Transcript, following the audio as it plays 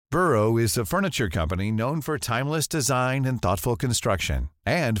Burrow is a furniture company known for timeless design and thoughtful construction,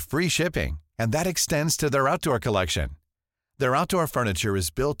 and free shipping, and that extends to their outdoor collection. Their outdoor furniture is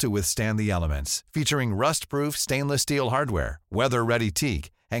built to withstand the elements, featuring rust-proof stainless steel hardware, weather-ready teak,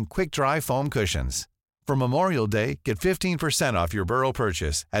 and quick-dry foam cushions. For Memorial Day, get 15% off your Burrow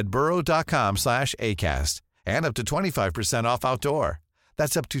purchase at burrow.com/ACAST, and up to 25% off outdoor.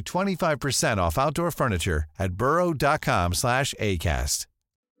 That's up to 25% off outdoor furniture at burrow.com/ACAST.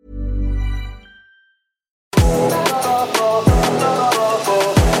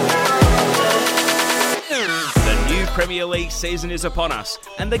 The new Premier League season is upon us,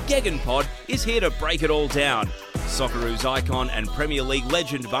 and the Gegen Pod is here to break it all down. Socceroos icon and Premier League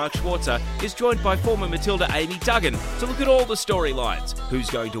legend Mark Schwarzer is joined by former Matilda Amy Duggan to look at all the storylines. Who's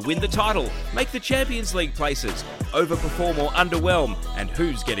going to win the title, make the Champions League places, overperform or underwhelm, and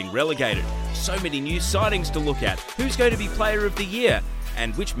who's getting relegated. So many new signings to look at. Who's going to be Player of the Year?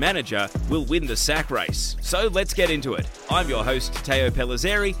 And which manager will win the sack race? So let's get into it. I'm your host, Teo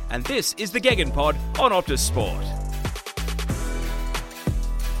Pellizzeri, and this is the Gegen Pod on Optus Sport.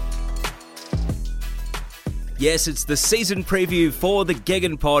 Yes, it's the season preview for the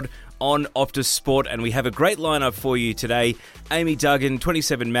Gegen Pod on Optus Sport, and we have a great lineup for you today. Amy Duggan,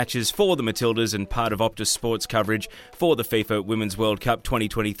 27 matches for the Matildas and part of Optus Sport's coverage for the FIFA Women's World Cup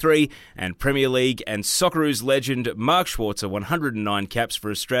 2023, and Premier League and Socceroos legend Mark Schwarzer, 109 caps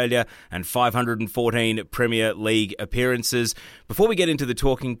for Australia and 514 Premier League appearances. Before we get into the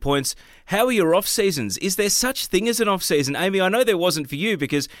talking points, how are your off-seasons? Is there such thing as an off-season? Amy, I know there wasn't for you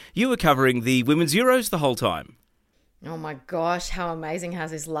because you were covering the Women's Euros the whole time. Oh my gosh, how amazing has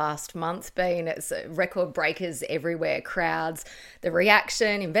this last month been? It's record breakers everywhere, crowds, the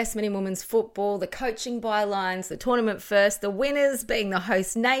reaction, investment in women's football, the coaching bylines, the tournament first, the winners being the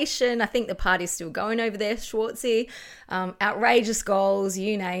host nation. I think the party's still going over there, Schwartzy. Outrageous goals,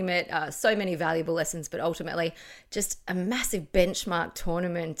 you name it. So many valuable lessons, but ultimately just a massive benchmark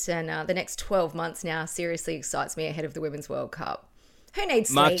tournament. And the next 12 months now seriously excites me ahead of the Women's World Cup. Who needs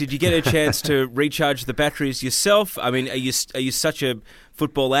sleep? Mark, did you get a chance to recharge the batteries yourself? I mean, are you such a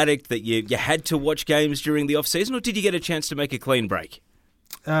football addict that you had to watch games during the off-season, or did you get a chance to make a clean break?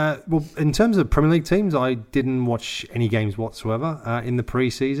 Well, in terms of Premier League teams, I didn't watch any games whatsoever in the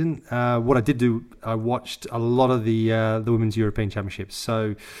pre-season. What I did do, I watched a lot of the Women's European Championships.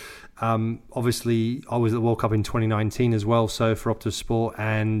 So, obviously, I was at the World Cup in 2019 as well, so for Optus Sport,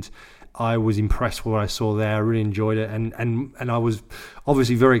 and I was impressed with what I saw there. I really enjoyed it, and I was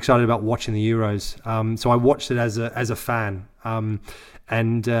obviously very excited about watching the Euros. So I watched it as a fan, and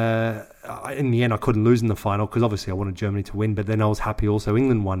in the end I couldn't lose in the final because obviously I wanted Germany to win, but then I was happy also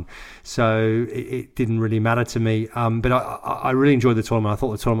England won. So it didn't really matter to me. But I really enjoyed the tournament. I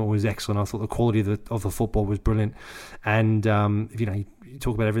thought the tournament was excellent. I thought the quality of the football was brilliant, and you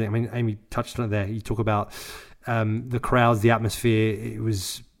talk about everything. I mean, Amy touched on it there. You talk about the crowds, the atmosphere. It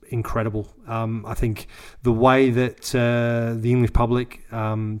was incredible. I think the way that the English public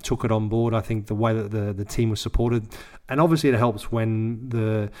took it on board, I think the way that the team was supported, and obviously it helps when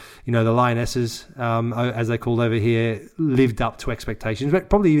the Lionesses, as they're called over here, lived up to expectations, but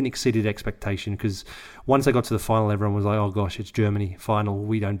probably even exceeded expectation, because once they got to the final, everyone was like, oh gosh, it's Germany final.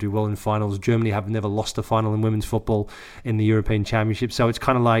 We don't do well in finals. Germany have never lost a final in women's football in the European Championship. So it's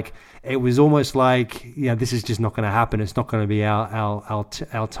kind of like, it was almost like, this is just not going to happen. It's not going to be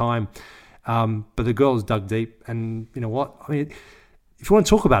our time. But the girls dug deep, and you know what? I mean, if you want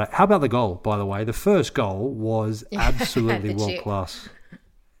to talk about it, how about the goal, by the way? The first goal was absolutely world-class.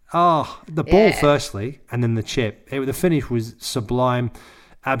 The ball firstly, and then the chip. The finish was sublime.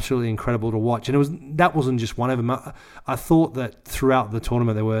 Absolutely incredible to watch, and that wasn't just one of them. I thought that throughout the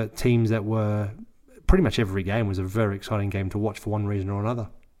tournament there were teams that were pretty much every game was a very exciting game to watch for one reason or another.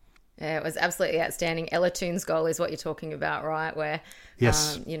 Yeah, it was absolutely outstanding. Ella Toon's goal is what you're talking about, right? Where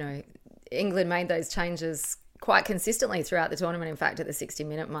yes, England made those changes quite consistently throughout the tournament, in fact, at the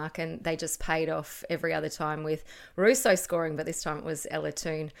 60-minute mark, and they just paid off every other time with Russo scoring, but this time it was Ella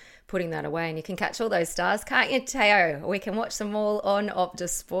Toon putting that away. And you can catch all those stars, can't you, Teo? We can watch them all on Optus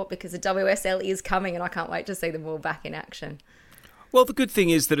Sport because the WSL is coming, and I can't wait to see them all back in action. Well, the good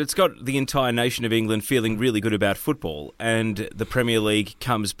thing is that it's got the entire nation of England feeling really good about football, and the Premier League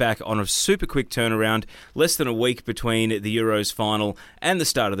comes back on a super quick turnaround, less than a week between the Euros final and the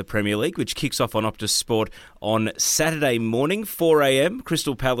start of the Premier League, which kicks off on Optus Sport on Saturday morning, 4 a.m.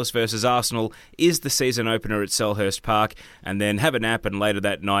 Crystal Palace versus Arsenal is the season opener at Selhurst Park, and then have a nap, and later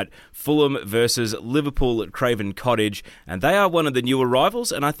that night, Fulham versus Liverpool at Craven Cottage, and they are one of the newer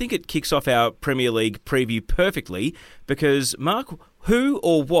rivals, and I think it kicks off our Premier League preview perfectly because, Mark, Who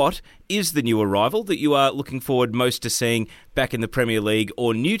or what is the new arrival that you are looking forward most to seeing back in the Premier League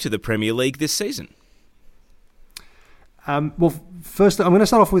or new to the Premier League this season? Well, first, I'm going to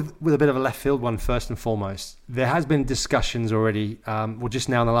start off with a bit of a left field one first and foremost. There has been discussions already, just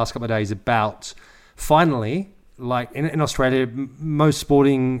now in the last couple of days, about finally, like in Australia, most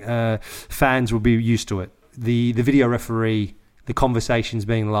sporting fans will be used to it. The video referee, the conversations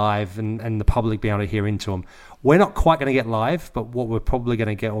being live and the public being able to hear into them. We're not quite going to get live, but what we're probably going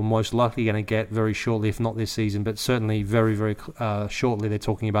to get, or most likely going to get very shortly, if not this season, but certainly very, very shortly, they're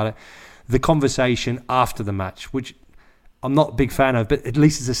talking about it, the conversation after the match, which I'm not a big fan of, but at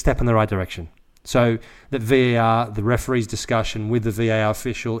least it's a step in the right direction. So that VAR, the referee's discussion with the VAR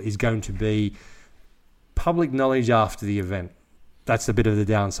official is going to be public knowledge after the event. That's a bit of the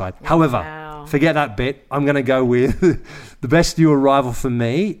downside. However, forget that bit. I'm going to go with the best new arrival for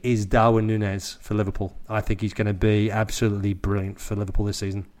me is Darwin Núñez for Liverpool. I think he's going to be absolutely brilliant for Liverpool this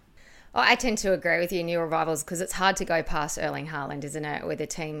season. Oh, I tend to agree with you, new arrivals, because it's hard to go past Erling Haaland, isn't it? With a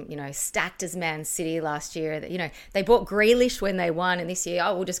team, stacked as Man City last year. They bought Grealish when they won, and this year,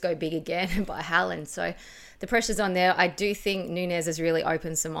 we'll just go big again and buy Haaland. So the pressure's on there. I do think Núñez has really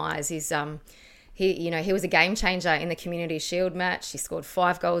opened some eyes. He was a game changer in the Community Shield match. He scored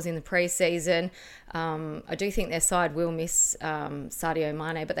 5 goals in the pre-season. I do think their side will miss Sadio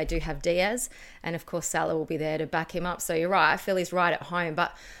Mane, but they do have Diaz, and of course Salah will be there to back him up. So you're right, I feel he's right at home,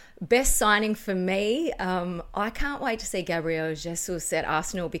 but best signing for me, I can't wait to see Gabriel Jesus at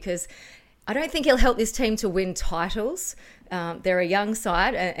Arsenal, because I don't think he'll help this team to win titles. They're a young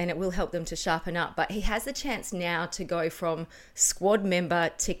side and it will help them to sharpen up. But he has the chance now to go from squad member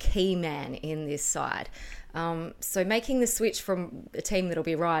to key man in this side. So making the switch from a team that'll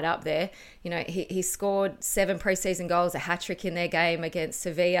be right up there, he scored 7 preseason goals, a hat-trick in their game against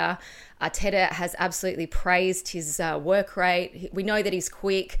Sevilla. Arteta has absolutely praised his work rate. We know that he's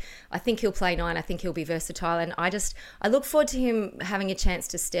quick. I think he'll play 9. I think he'll be versatile. And I look forward to him having a chance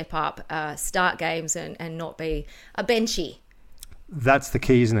to step up, start games and not be a benchy. That's the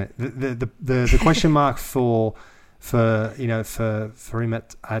key, isn't it? The question mark for him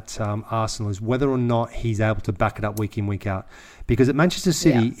at Arsenal is whether or not he's able to back it up week in, week out. Because at Manchester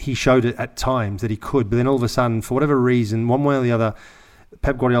City, he showed it at times that he could, but then all of a sudden, for whatever reason, one way or the other,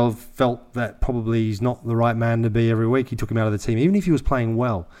 Pep Guardiola felt that probably he's not the right man to be every week. He took him out of the team, even if he was playing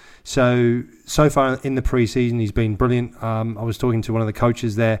well. So far in the pre-season, he's been brilliant. I was talking to one of the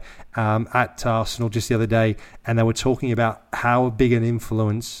coaches there at Arsenal just the other day, and they were talking about how big an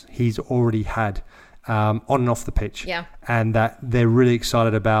influence he's already had on and off the pitch, and that they're really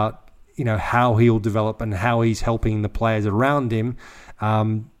excited about how he'll develop and how he's helping the players around him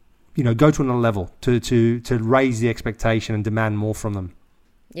go to another level to raise the expectation and demand more from them.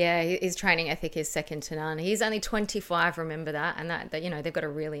 Yeah, his training ethic is second to none. He's only 25, remember that, and that they've got a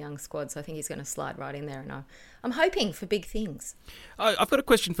really young squad, so I think he's going to slide right in there, and I'm hoping for big things. I've got a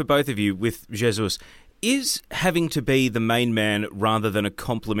question for both of you with Jesus. Is having to be the main man rather than a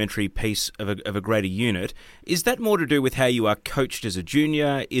complementary piece of a greater unit, is that more to do with how you are coached as a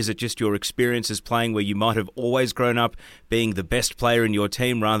junior? Is it just your experiences playing where you might have always grown up being the best player in your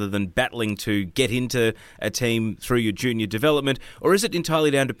team rather than battling to get into a team through your junior development? Or is it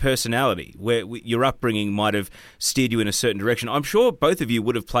entirely down to personality, where your upbringing might have steered you in a certain direction? I'm sure both of you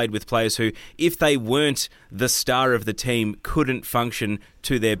would have played with players who, if they weren't the star of the team, couldn't function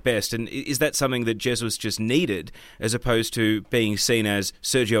to their best. And is that something that Jesus just needed, as opposed to being seen as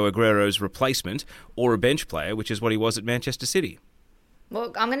Sergio Aguero's replacement or a bench player, which is what he was at Manchester City?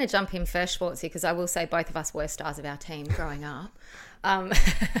 Well, I'm going to jump in first, Schwartzy, because I will say both of us were stars of our team growing up.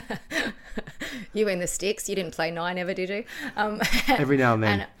 You in the sticks. You didn't play 9 ever, did you? Every now and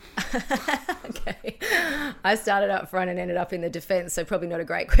then. Okay. I started up front and ended up in the defence, so probably not a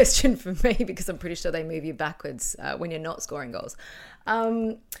great question for me, because I'm pretty sure they move you backwards when you're not scoring goals.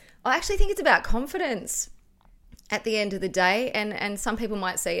 I actually think it's about confidence at the end of the day, and some people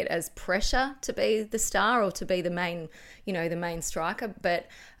might see it as pressure to be the star or to be the main striker, but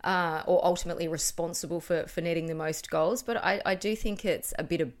or ultimately responsible for netting the most goals. But I do think it's a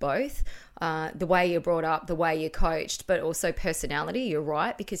bit of both. The way you're brought up, the way you're coached, but also personality. You're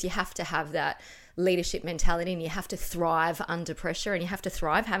right, because you have to have that leadership mentality, and you have to thrive under pressure, and you have to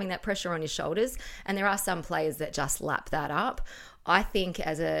thrive having that pressure on your shoulders. And there are some players that just lap that up. I think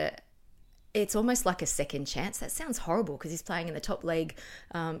it's almost like a second chance. That sounds horrible because he's playing in the top league,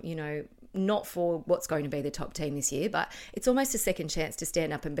 not for what's going to be the top team this year, but it's almost a second chance to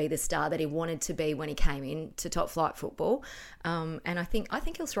stand up and be the star that he wanted to be when he came into top flight football. And I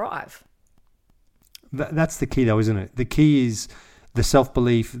think he'll thrive. That's the key, though, isn't it? The key is the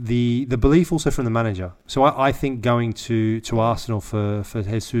self-belief, the belief also from the manager. So I think going to Arsenal for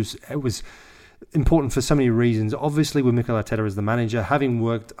Jesus, it was important for so many reasons. Obviously, with Mikel Arteta as the manager, having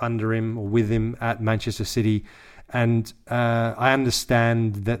worked under him or with him at Manchester City, and I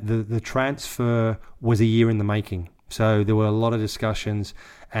understand that the transfer was a year in the making. So there were a lot of discussions,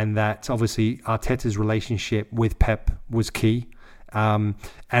 and that obviously Arteta's relationship with Pep was key, and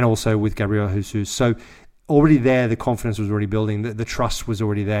also with Gabriel Jesus. So already there, the confidence was already building. The trust was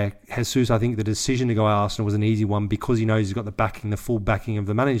already there. Jesus, I think the decision to go at Arsenal was an easy one because he knows he's got the full backing of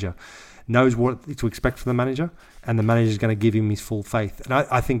the manager, knows what to expect from the manager, and the manager is going to give him his full faith. And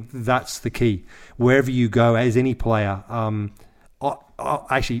I think that's the key. Wherever you go, as any player,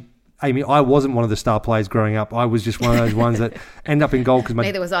 actually, Amy, I wasn't one of the star players growing up. I was just one of those ones that end up in goal because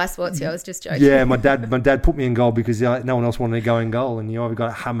neither was I, Sportsy. I was just joking. Yeah, my dad put me in goal because no one else wanted to go in goal, and you either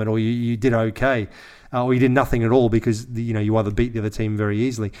got hammered or you did okay, or you did nothing at all because you either beat the other team very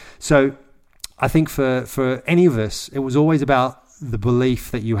easily. So I think for any of us, it was always about the belief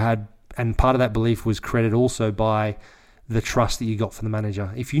that you had, and part of that belief was created also by the trust that you got from the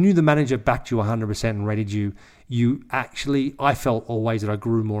manager. If you knew the manager backed you 100% and rated you, I felt always that I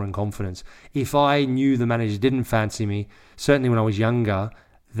grew more in confidence. If I knew the manager didn't fancy me, certainly when I was younger,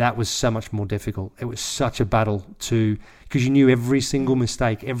 that was so much more difficult. It was such a battle because you knew every single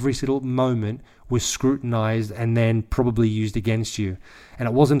mistake, every single moment was scrutinized and then probably used against you. And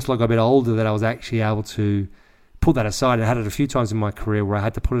it wasn't until I got a bit older that I was actually able to put that aside. I had it a few times in my career where I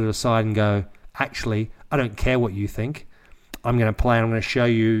had to put it aside and go, actually, I don't care what you think. I'm going to play and I'm going to show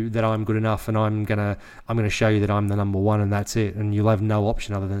you that I'm good enough, and I'm going to show you that I'm the number one, and that's it. And you'll have no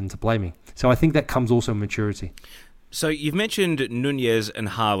option other than to play me. So I think that comes also maturity. So you've mentioned Nunez and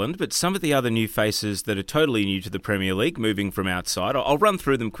Haaland, but some of the other new faces that are totally new to the Premier League, moving from outside, I'll run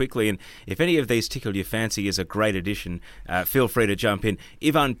through them quickly, and if any of these tickle your fancy as a great addition, feel free to jump in.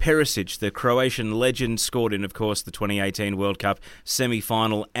 Ivan Perisic, the Croatian legend, scored in, of course, the 2018 World Cup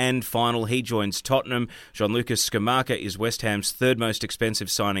semi-final and final. He joins Tottenham. Gianluca Scamacca is West Ham's third most expensive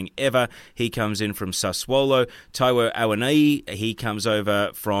signing ever. He comes in from Sassuolo. Taiwo Awoniyi, he comes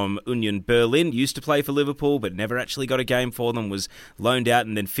over from Union Berlin, used to play for Liverpool, but never actually got a game for them, was loaned out,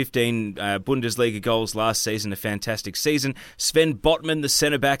 and then 15 Bundesliga goals last season, a fantastic season. Sven Botman, the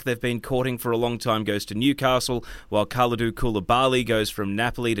centre-back they've been courting for a long time, goes to Newcastle, while Kalidou Koulibaly goes from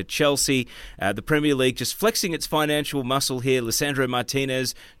Napoli to Chelsea. The Premier League just flexing its financial muscle here. Lisandro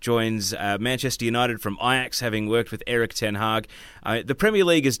Martinez joins Manchester United from Ajax, having worked with Erik ten Hag. The Premier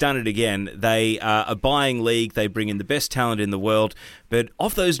League has done it again. They are a buying league. They bring in the best talent in the world. But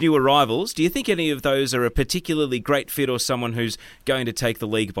of those new arrivals, do you think any of those are a particularly great fit or someone who's going to take the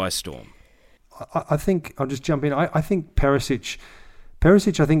league by storm? I think, I'll just jump in. I think Perisic,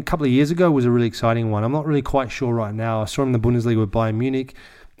 I think a couple of years ago was a really exciting one. I'm not really quite sure right now. I saw him in the Bundesliga with Bayern Munich.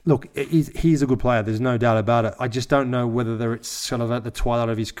 Look, he's a good player. There's no doubt about it. I just don't know whether it's sort of at the twilight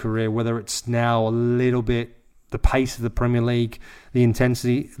of his career, whether it's now a little bit the pace of the Premier League, the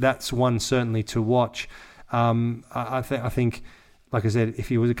intensity. That's one certainly to watch. I think, like I said, if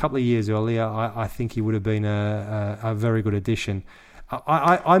he was a couple of years earlier, I think he would have been a very good addition.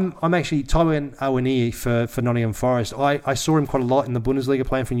 I'm actually Taiwo Awoniyi for Nottingham Forest. I saw him quite a lot in the Bundesliga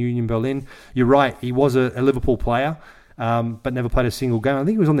playing for Union Berlin. You're right, he was a Liverpool player, but never played a single game. I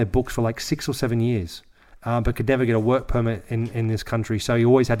think he was on their books for like 6 or 7 years. But could never get a work permit in this country, so he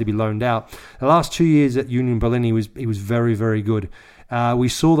always had to be loaned out. The last 2 years at Union Berlin, he was very, very good. We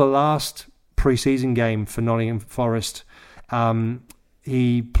saw the last pre-season game for Nottingham Forest.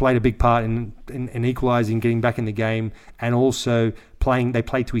 He played a big part in equalising, getting back in the game, and also playing. They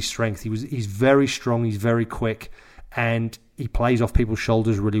played to his strength. He's very strong. He's very quick, and he plays off people's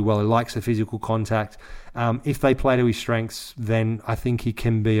shoulders really well. He likes the physical contact. If they play to his strengths, then I think he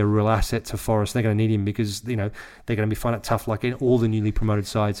can be a real asset to Forest. They're going to need him because they're going to be finding it tough, like in all the newly promoted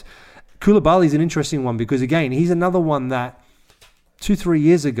sides. Koulibaly is an interesting one because, again, he's another one that 2-3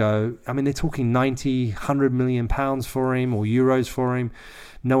 years ago, I mean, they're talking 90, 100 million pounds for him or euros for him.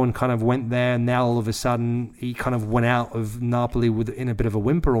 No one kind of went there. Now all of a sudden he kind of went out of Napoli in a bit of a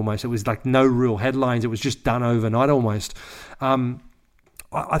whimper almost. It was like no real headlines. It was just done overnight almost.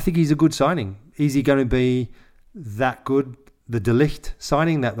 I think he's a good signing. Is he going to be that good? The De Ligt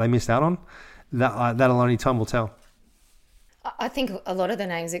signing that they missed out on? That'll only time will tell. I think a lot of the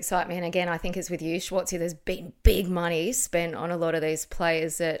names excite me. And again, I think it's with you, Schwartzy. There's been big money spent on a lot of these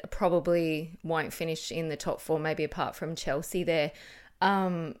players that probably won't finish in the top four, maybe apart from Chelsea there.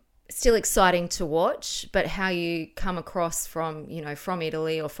 Still exciting to watch, but how you come across from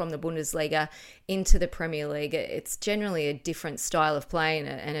Italy or from the Bundesliga into the Premier League, it's generally a different style of play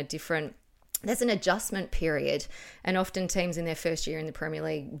and a different there's an adjustment period, and often teams in their first year in the Premier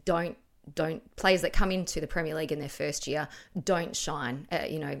League don't players that come into the Premier League in their first year don't shine.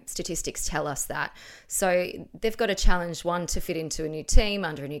 Statistics tell us that. So they've got a challenge, one, to fit into a new team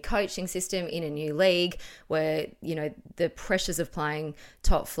under a new coaching system in a new league where, the pressures of playing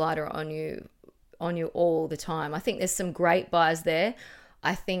top flight are on you all the time. I think there's some great buys there.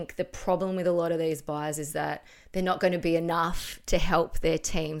 I think the problem with a lot of these buys is that they're not going to be enough to help their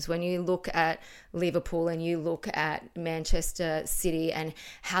teams. When you look at Liverpool and you look at Manchester City and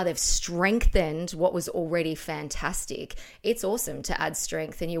how they've strengthened what was already fantastic, it's awesome to add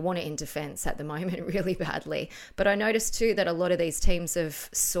strength, and you want it in defence at the moment really badly. But I noticed too that a lot of these teams have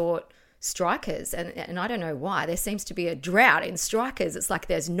sought strikers, and I don't know why. There seems to be a drought in strikers. It's like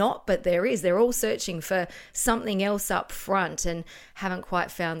there's not, but there is. They're all searching for something else up front and haven't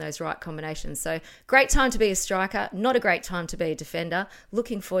quite found those right combinations. So great time to be a striker, not a great time to be a defender.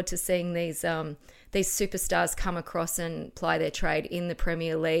 Looking forward to seeing these superstars come across and ply their trade in the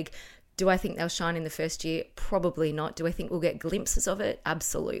Premier League. Do I think they'll shine in the first year? Probably not. Do I think we'll get glimpses of it?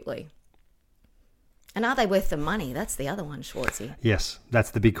 Absolutely. And are they worth the money? That's the other one, Schwartzy. Yes,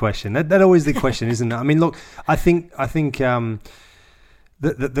 that's the big question. That always the question, isn't it? I mean, look, I think the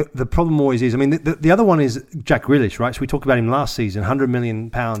problem always is, I mean, the other one is Jack Grealish, right? So we talked about him last season, £100 million.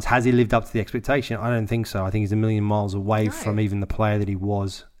 Has he lived up to the expectation? I don't think so. I think he's a million miles away from even the player that he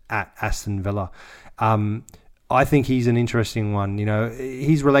was at Aston Villa. I think he's an interesting one.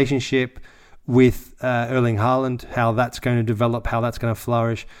 His relationship with Erling Haaland, how that's going to develop, how that's going to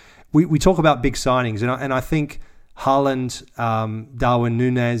flourish. We talk about big signings, and I think Haaland, Darwin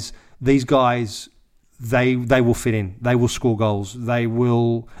Núñez, these guys, they will fit in. They will score goals.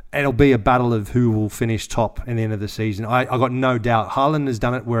 It'll be a battle of who will finish top in the end of the season. I got no doubt. Haaland has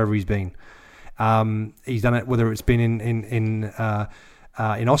done it wherever he's been. He's done it whether it's been in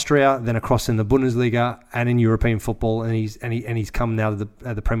Austria, then across in the Bundesliga and in European football, and he's come now to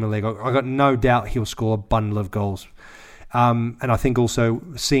the Premier League. I got no doubt he'll score a bundle of goals. And I think also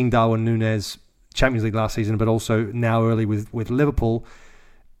seeing Darwin Núñez Champions League last season, but also now early with Liverpool,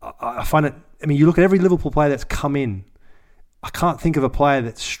 I find it. I mean, you look at every Liverpool player that's come in. I can't think of a player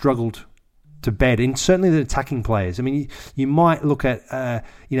that's struggled to bed. And certainly the attacking players. I mean, you might look at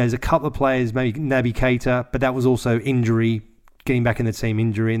there's a couple of players, maybe Naby Keita, but that was also injury, getting back in the team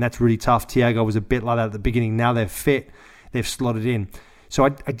injury, and that's really tough. Thiago was a bit like that at the beginning. Now they're fit, they've slotted in. So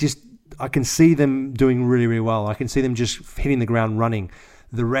I can see them doing really, really well. I can see them just hitting the ground running.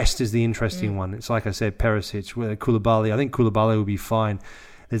 The rest is the interesting one. It's like I said, Perisic, Koulibaly. I think Koulibaly will be fine.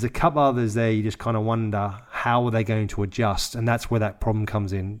 There's a couple others there you just kind of wonder, how are they going to adjust? And that's where that problem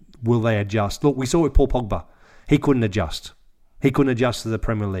comes in. Will they adjust? Look, we saw it with Paul Pogba. He couldn't adjust. He couldn't adjust to the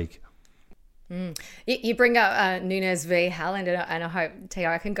Premier League. You bring up Núñez v. Haaland, and I hope, Tio,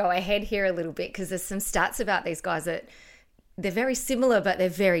 I can go ahead here a little bit because there's some stats about these guys that they're very similar, but they're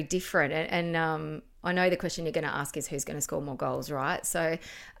very different. And I know the question you're going to ask is who's going to score more goals, right? So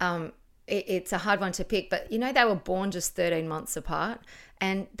it's a hard one to pick. But, they were born just 13 months apart.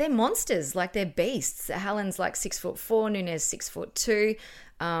 And they're monsters, like they're beasts. Haaland's like 6'4", Núñez 6'2".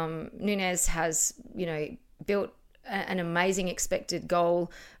 Núñez has, built an amazing expected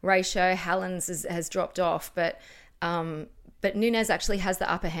goal ratio. Haaland's has dropped off, but Núñez actually has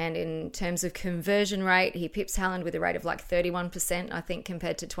the upper hand in terms of conversion rate. He pips Haaland with a rate of like 31%, I think,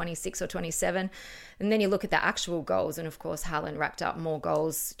 compared to 26 or 27. And then you look at the actual goals, and of course, Haaland racked up more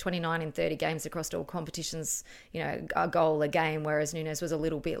goals, 29 in 30 games across all competitions, a goal a game, whereas Núñez was a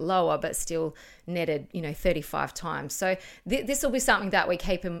little bit lower, but still netted, 35 times. So this will be something that we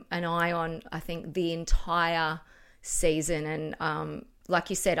keep an eye on, I think, the entire season. And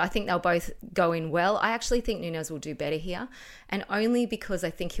like you said, I think they'll both go in well. I actually think Núñez will do better here, and only because I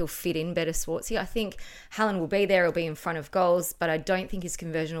think he'll fit in better, Swartzy. I think Haaland will be there, he'll be in front of goals, but I don't think his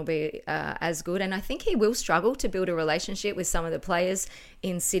conversion will be as good, and I think he will struggle to build a relationship with some of the players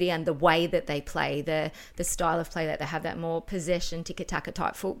in City and the way that they play, the style of play that they have, that more possession, tiki-taka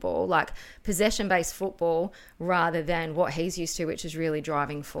type football, like possession-based football, rather than what he's used to, which is really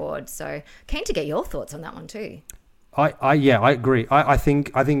driving forward. So keen to get your thoughts on that one too. I agree. I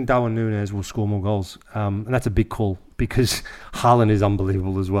think Darwin Núñez will score more goals, and that's a big call because Haaland is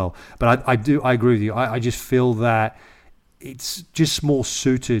unbelievable as well. But I agree with you. I just feel that it's just more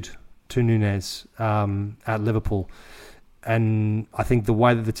suited to Núñez at Liverpool, and I think the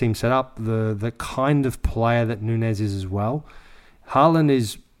way that the team's set up, the kind of player that Núñez is as well. Haaland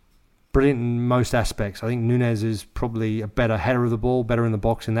is brilliant in most aspects. I think Núñez is probably a better header of the ball, better in the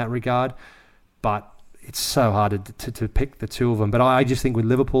box in that regard, but it's so hard to pick the two of them. But I just think with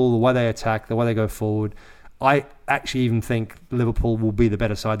Liverpool, the way they attack, the way they go forward, I actually even think Liverpool will be the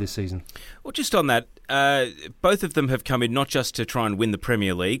better side this season. Well, just on that, both of them have come in not just to try and win the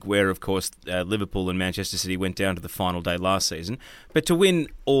Premier League, where, of course, Liverpool and Manchester City went down to the final day last season, but to win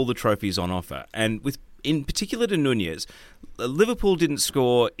all the trophies on offer. And in particular to Nunez, Liverpool didn't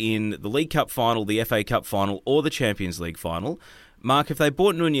score in the League Cup final, the FA Cup final, or the Champions League final. Mark, if they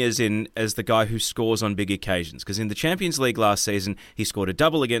brought Nunez in as the guy who scores on big occasions, because in the Champions League last season, he scored a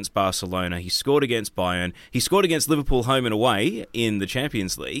double against Barcelona, he scored against Bayern, he scored against Liverpool home and away in the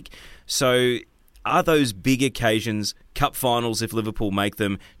Champions League. So are those big occasions, cup finals if Liverpool make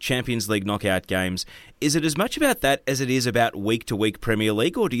them, Champions League knockout games, is it as much about that as it is about week-to-week Premier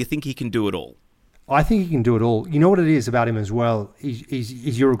League, or do you think he can do it all? I think he can do it all. You know what it is about him as well?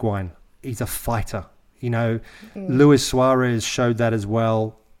 He's Uruguayan. He's a fighter. You know, Luis Suarez showed that as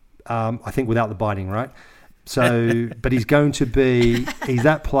well, I think without the biting, right? So, but he's going to be, he's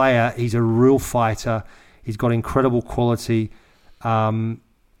that player. He's a real fighter. He's got incredible quality. And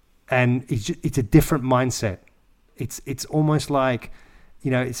it's a different mindset. It's almost like,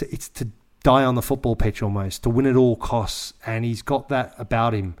 you know, it's to die on the football pitch almost, to win at all costs. And he's got that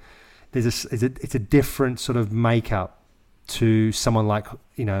about him. It's a different sort of makeup to someone like,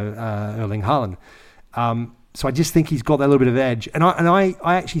 you know, Erling Haaland. So I just think he's got that little bit of edge. And I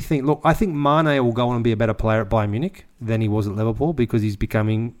actually think, look, I think Mane will go on and be a better player at Bayern Munich than he was at Liverpool, because he's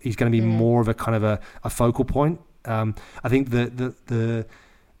going to be more of a kind of a focal point. I think the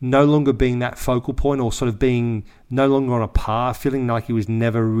no longer being that focal point, or sort of being no longer on a par, feeling like he was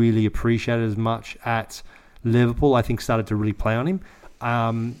never really appreciated as much at Liverpool, I think started to really play on him.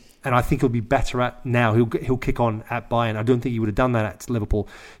 And I think he'll be better at now. He'll kick on at Bayern. I don't think he would have done that at Liverpool.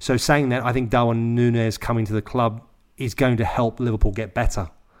 So saying that, I think Darwin Núñez coming to the club is going to help Liverpool get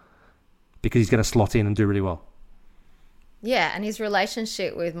better, because he's going to slot in and do really well. Yeah, and his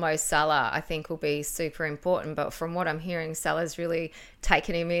relationship with Mo Salah, I think, will be super important. But from what I'm hearing, Salah's really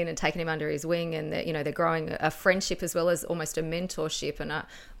taken him in and taken him under his wing, and they're growing a friendship as well as almost a mentorship. And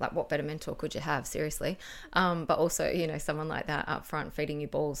like, what better mentor could you have? Seriously, but also, you know, someone like that up front feeding you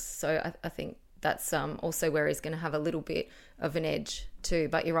balls. So I think that's also where he's going to have a little bit of an edge too.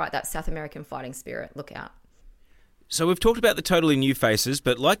 But you're right, that South American fighting spirit. Look out. So we've talked about the totally new faces,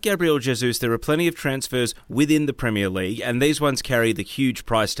 but like Gabriel Jesus, there are plenty of transfers within the Premier League, and these ones carry the huge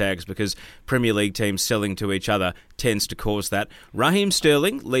price tags because Premier League teams selling to each other tends to cause that. Raheem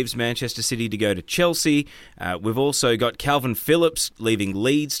Sterling leaves Manchester City to go to Chelsea. We've also got Calvin Phillips leaving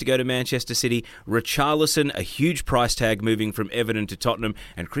Leeds to go to Manchester City. Richarlison, a huge price tag, moving from Everton to Tottenham,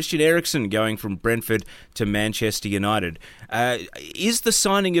 and Christian Eriksen going from Brentford to Manchester United. Is the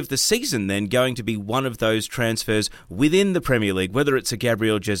signing of the season then going to be one of those transfers within the Premier League, whether it's a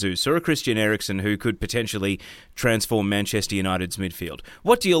Gabriel Jesus or a Christian Eriksen who could potentially transform Manchester United's midfield?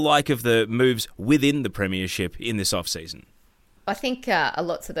 What do you like of the moves within the Premiership in this off-season? I think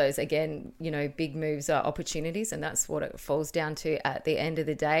lots of those, again, you know, big moves are opportunities, and that's what it falls down to at the end of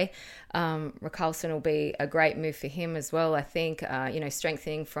the day. Richarlison will be a great move for him as well. I think,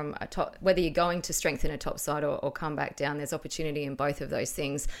 strengthening from a top, whether you're going to strengthen a top side or come back down, there's opportunity in both of those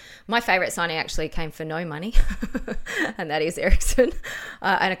things. My favourite signing actually came for no money, and that is Eriksen.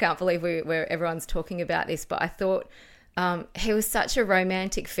 And I can't believe everyone's talking about this, but I thought he was such a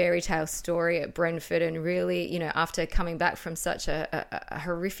romantic fairy tale story at Brentford, and really, you know, after coming back from such a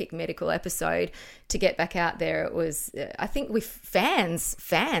horrific medical episode, to get back out there, it was, I think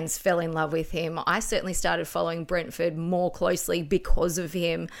fans fell in love with him. I certainly started following Brentford more closely because of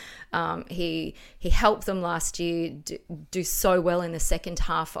him. He helped them last year do so well in the second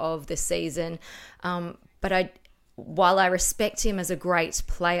half of the season. But while I respect him as a great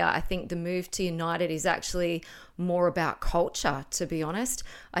player, I think the move to United is actually more about culture, to be honest.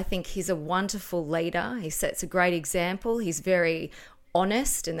 I think he's a wonderful leader. He sets a great example. He's very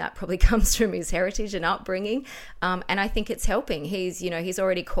honest, and that probably comes from his heritage and upbringing. And I think it's helping. He's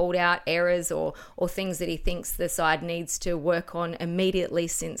already called out errors or things that he thinks the side needs to work on immediately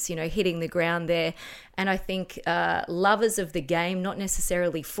since, you know, hitting the ground there. And I think lovers of the game, not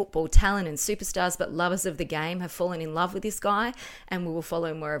necessarily football talent and superstars, but lovers of the game have fallen in love with this guy, and we will follow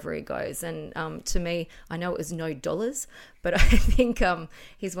him wherever he goes. And to me, I know it was no dollars, but I think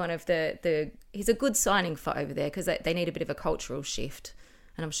he's one of he's a good signing for over there, because they need a bit of a cultural shift.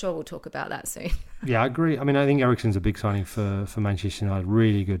 And I'm sure we'll talk about that soon. Yeah, I agree. I mean, I think Eriksen's a big signing for Manchester United,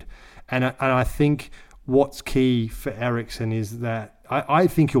 really good. And I think what's key for Eriksen is that I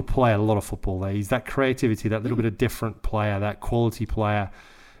think he'll play a lot of football there. He's that creativity, that little bit of different player, that quality player.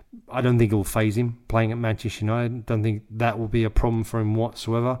 I don't think it'll faze him playing at Manchester United. Don't think that will be a problem for him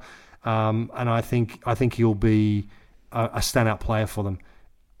whatsoever. And I think he'll be a standout player for them.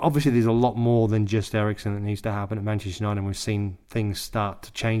 obviously there's a lot more than just Eriksen that needs to happen at Manchester United, and we've seen things start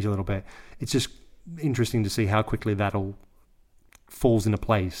to change a little bit. It's just interesting to see how quickly that all falls into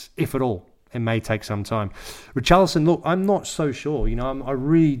place, if at all. It may take some time. Richarlison, look, I'm not so sure.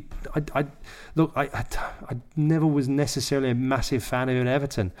 I never was necessarily a massive fan of him at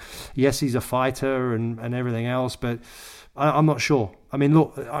Everton. Yes, he's a fighter and everything else, but I'm not sure. I mean,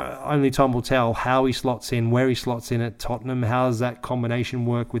 look, only time will tell how he slots in, where he slots in at Tottenham. How does that combination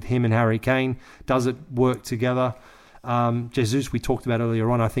work with him and Harry Kane? Does it work together? Jesus, we talked about earlier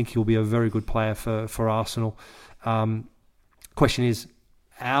on. I think he'll be a very good player for Arsenal. Question is,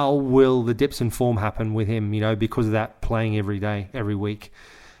 how will the dips in form happen with him, because of that playing every day, every week?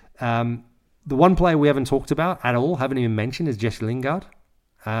 The one player we haven't talked about at all, haven't even mentioned, is Jesse Lingard.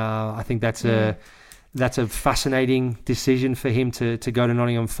 I think that's a fascinating decision for him to go to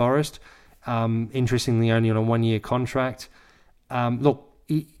Nottingham Forest. Interestingly, only on a 1-year contract. Look,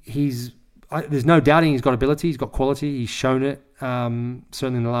 there's no doubting he's got ability, he's got quality, he's shown it.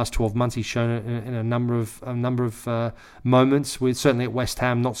 Certainly in the last 12 months, he's shown it in a number of moments. Certainly at West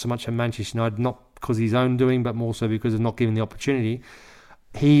Ham, not so much at Manchester United, not because of his own doing, but more so because of not giving the opportunity.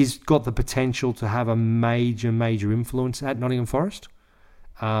 He's got the potential to have a major influence at Nottingham Forest.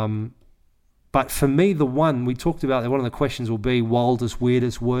 But for me, the one we talked about, one of the questions will be wildest,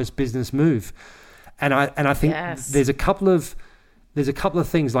 weirdest, worst business move, and I think there's a couple of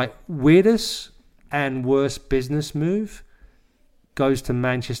things like weirdest and worst business move goes to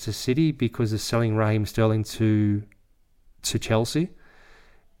Manchester City because of selling Raheem Sterling to Chelsea.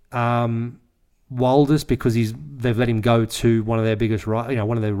 Wildest because they've let him go to one of their biggest,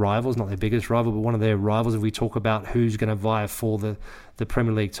 one of their rivals, not their biggest rival, but one of their rivals. If we talk about who's going to vie for the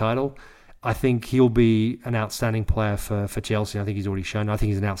Premier League title, I think he'll be an outstanding player for Chelsea. I think he's already shown. I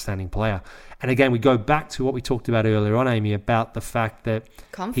think he's an outstanding player. And again, we go back to what we talked about earlier on, Amy, about the fact that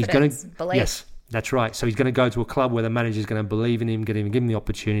confidence, belief. Yes, that's right. So he's going to go to a club where the manager's going to believe in him, give him the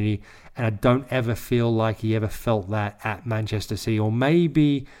opportunity. And I don't ever feel like he ever felt that at Manchester City. Or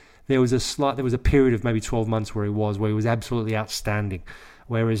maybe there was a period of maybe 12 months where he was absolutely outstanding.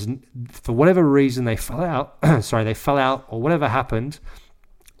 Whereas for whatever reason they fell out, or whatever happened,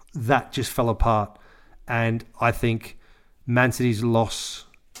 that just fell apart. And I think Man City's loss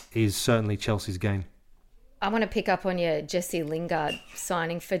is certainly Chelsea's gain. I want to pick up on your Jesse Lingard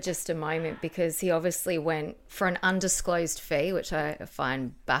signing for just a moment, because he obviously went for an undisclosed fee, which I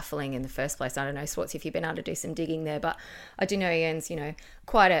find baffling in the first place. I don't know, Swartz, if you've been able to do some digging there, but I do know he earns,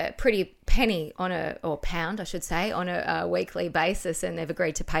 quite a pretty penny or pound, I should say, on a weekly basis, and they've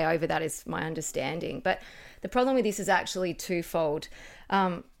agreed to pay over that, is my understanding. But the problem with this is actually twofold.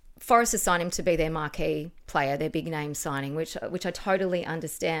 Forest has signed him to be their marquee player, their big name signing, which I totally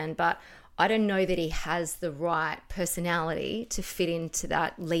understand, but I don't know that he has the right personality to fit into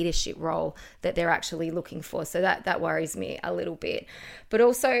that leadership role that they're actually looking for. So that worries me a little bit. But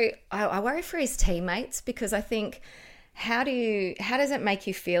also, I worry for his teammates, because I think, how does it make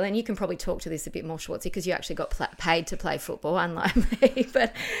you feel? And you can probably talk to this a bit more, Schwartzy, because you actually got paid to play football, unlike me.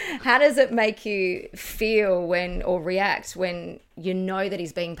 But how does it make you feel or react when you know that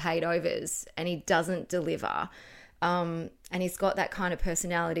he's being paid overs and he doesn't deliver? And he's got that kind of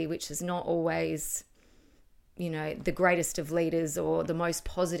personality, which is not always, the greatest of leaders or the most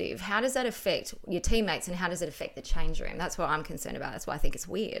positive. How does that affect your teammates, and how does it affect the change room? That's what I'm concerned about. That's why I think it's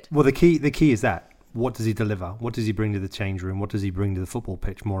weird. Well, the key is that. What does he deliver? What does he bring to the change room? What does he bring to the football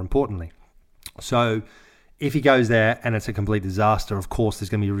pitch, more importantly? So if he goes there and it's a complete disaster, of course there's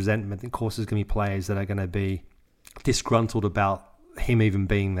going to be resentment. Of course there's going to be players that are going to be disgruntled about him even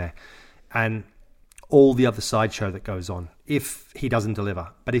being there. And all the other sideshow that goes on if he doesn't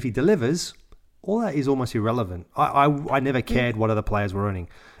deliver. But if he delivers, all that is almost irrelevant. I never cared what other players were earning.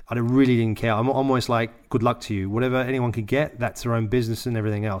 I really didn't care. I'm almost like, good luck to you. Whatever anyone could get, that's their own business and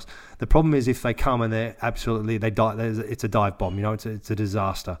everything else. The problem is if they come and they die, it's a dive bomb. It's a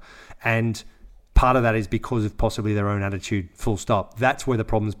disaster. And part of that is because of possibly their own attitude, full stop. That's where the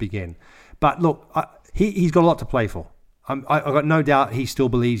problems begin. But look, he's got a lot to play for. I've got no doubt he still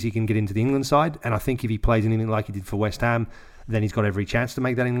believes he can get into the England side. And I think if he plays in England like he did for West Ham, then he's got every chance to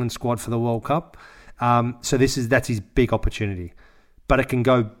make that England squad for the World Cup. So that's his big opportunity. But it can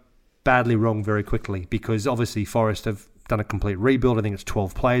go badly wrong very quickly, because obviously Forest have done a complete rebuild. I think it's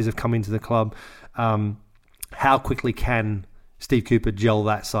 12 players have come into the club. How quickly can Steve Cooper gel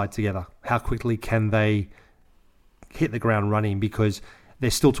that side together? How quickly can they hit the ground running? Because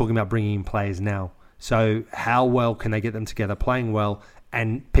they're still talking about bringing in players now. So how well can they get them together, playing well,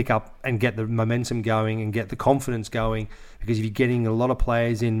 and pick up and get the momentum going and get the confidence going? Because if you're getting a lot of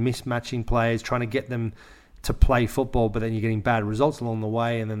players in, mismatching players, trying to get them to play football, but then you're getting bad results along the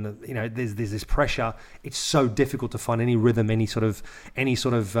way, and then there's this pressure. It's so difficult to find any rhythm, any sort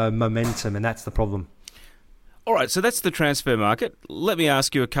of momentum, and that's the problem. All right, so that's the transfer market. Let me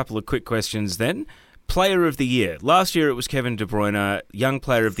ask you a couple of quick questions then. Player of the year. Last year it was Kevin De Bruyne. Young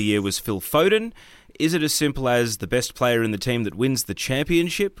player of the year was Phil Foden. Is it as simple as the best player in the team that wins the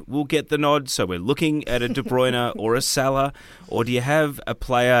championship will get the nod? So we're looking at a De Bruyne or a Salah, or do you have a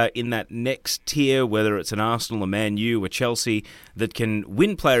player in that next tier, whether it's an Arsenal, a Man U, a Chelsea, that can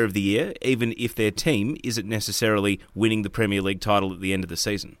win player of the year, even if their team isn't necessarily winning the Premier League title at the end of the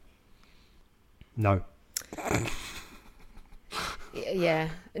season? No. Yeah,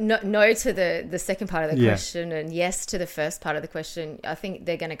 no to the second part of the question, and yes to the first part of the question. I think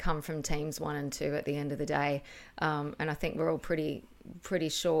they're going to come from teams 1 and 2 at the end of the day, and I think we're all pretty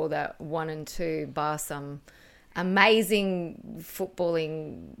sure that 1 and 2, bar some amazing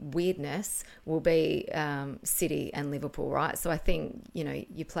footballing weirdness, will be City and Liverpool, right? So I think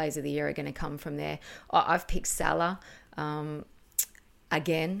your players of the year are going to come from there. I've picked Salah.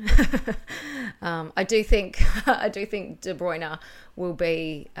 Again, I do think De Bruyne will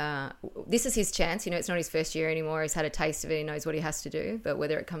be. This is his chance. It's not his first year anymore. He's had a taste of it. He knows what he has to do. But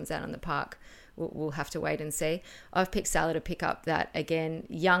whether it comes out on the park, we'll have to wait and see. I've picked Salah to pick up that again.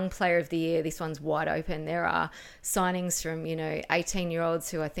 Young player of the year. This one's wide open. There are signings from 18-year-olds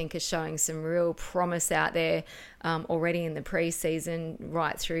who I think are showing some real promise out there already in the pre-season,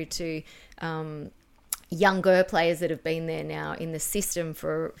 right through to. Younger players that have been there now in the system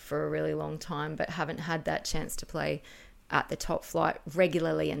for a really long time, but haven't had that chance to play at the top flight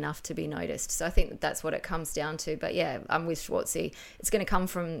regularly enough to be noticed. So I think that's what it comes down to. But yeah, I'm with Schwartzy. It's going to come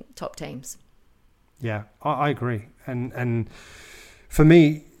from top teams. Yeah, I agree. And for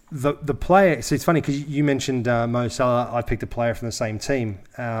me, the player. So it's funny because you mentioned Mo Salah. I picked a player from the same team,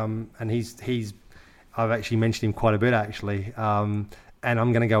 and he's. I've actually mentioned him quite a bit actually. And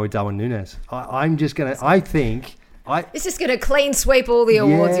I'm going to go with Darwin Núñez. It's just going to clean sweep all the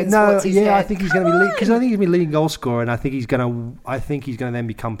awards in Schwartzy's head. I think he's going to be because I think he's going to be leading goal scorer, and I think he's going to then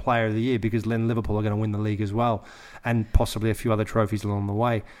become Player of the Year because then Liverpool are going to win the league as well, and possibly a few other trophies along the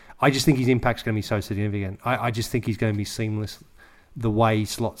way. I just think his impact's going to be so significant. I just think he's going to be seamless the way he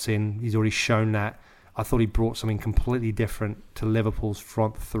slots in. He's already shown that. I thought he brought something completely different to Liverpool's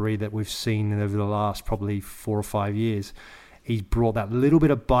front three that we've seen over the last probably 4 or 5 years. He's brought that little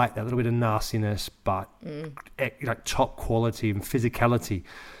bit of bite, that little bit of nastiness, but top quality and physicality.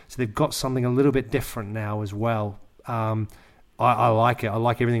 So they've got something a little bit different now as well. I like it. I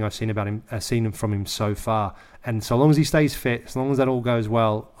like everything I've seen from him so far. And so long as he stays fit, as long as that all goes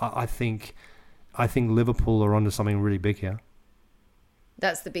well, I think Liverpool are onto something really big here.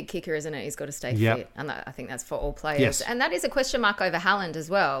 That's the big kicker, isn't it? He's got to stay yep. fit. And I think that's for all players. Yes. And that is a question mark over Haaland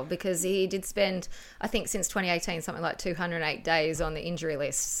as well, because he did spend, I think since 2018, something like 208 days on the injury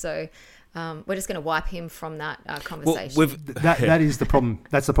list. So we're just going to wipe him from that conversation. Well, that is the problem.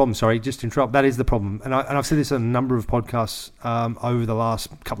 That's the problem. Sorry, just to interrupt. That is the problem. And I've said this on a number of podcasts over the last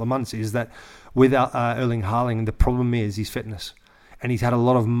couple of months, is that with Erling Haaland, the problem is his fitness. And he's had a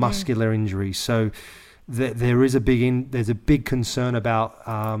lot of muscular injuries. So there's a big concern about,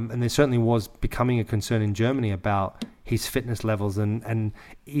 and there certainly was becoming a concern in Germany about his fitness levels, and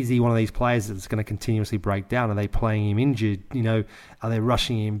is he one of these players that's going to continuously break down? Are they playing him injured? Are they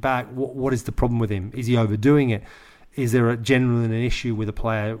rushing him back? What is the problem with him? Is he overdoing it? Is there generally an issue with a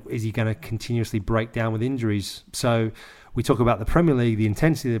player? Is he going to continuously break down with injuries? So we talk about the Premier League, the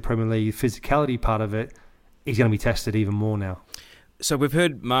intensity of the Premier League, the physicality part of it. He's going to be tested even more now. So we've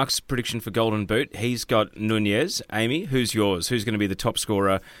heard Mark's prediction for Golden Boot. He's got Núñez. Amy, who's yours? Who's going to be the top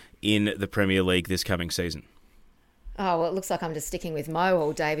scorer in the Premier League this coming season? Oh, well, it looks like I'm just sticking with Mo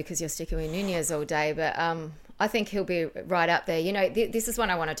all day because you're sticking with Núñez all day. But I think he'll be right up there. This is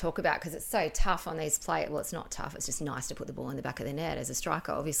one I want to talk about because it's so tough on these players. Well, it's not tough. It's just nice to put the ball in the back of the net as a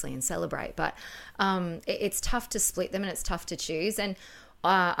striker, obviously, and celebrate. But it's tough to split them and it's tough to choose. And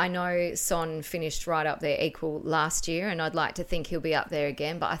I know Son finished right up there equal last year, and I'd like to think he'll be up there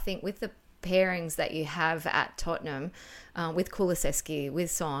again. But I think with the pairings that you have at Tottenham, with Kulusevski,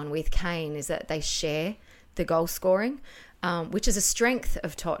 with Son, with Kane, is that they share the goal scoring, which is a strength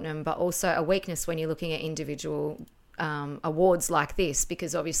of Tottenham, but also a weakness when you're looking at individual awards like this,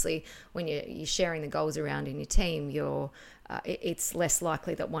 because obviously when you're sharing the goals around in your team, it's less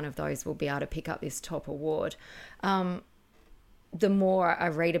likely that one of those will be able to pick up this top award. The more I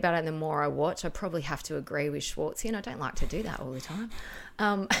read about it and the more I watch, I probably have to agree with Schwartzy, and I don't like to do that all the time.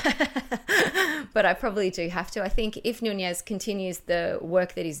 But I probably do have to. I think if Núñez continues the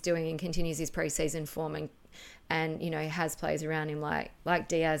work that he's doing and continues his pre-season form and has players around him like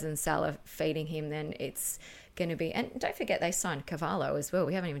Diaz and Salah feeding him, then going to be. And don't forget, they signed Cavallo as well.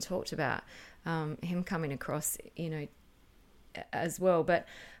 We haven't even talked about him coming across, as well. But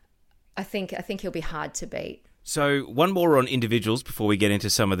I think he'll be hard to beat. So one more on individuals before we get into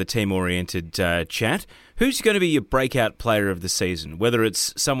some of the team-oriented chat. Who's going to be your breakout player of the season? Whether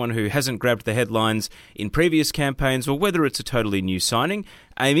it's someone who hasn't grabbed the headlines in previous campaigns or whether it's a totally new signing.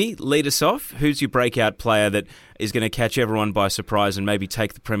 Amy, lead us off. Who's your breakout player that is going to catch everyone by surprise and maybe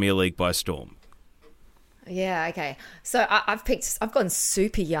take the Premier League by storm? Yeah, okay. So I've gone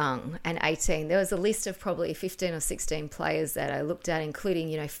super young and 18. There was a list of probably 15 or 16 players that I looked at,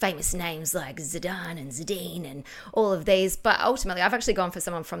 including, famous names like Zidane and Zidane and all of these. But ultimately, I've actually gone for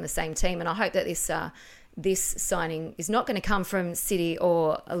someone from the same team, and I hope that this signing is not going to come from City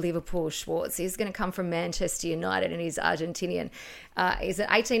or Liverpool. Schwartz. He's going to come from Manchester United, and he's Argentinian. He's an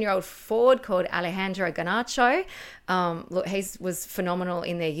 18-year-old forward called Alejandro Garnacho. Look, he was phenomenal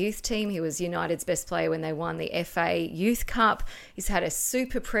in their youth team. He was United's best player when they won the FA Youth Cup. He's had a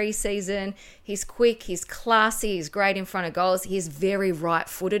super pre-season. He's quick, he's classy, he's great in front of goals. He's very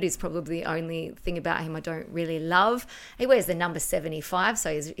right-footed is probably the only thing about him I don't really love. He wears the number 75,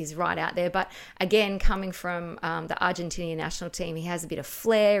 so he's right out there. But again, coming from the Argentinian national team, he has a bit of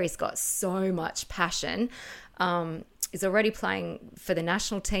flair. He's got so much passion. He's already playing for the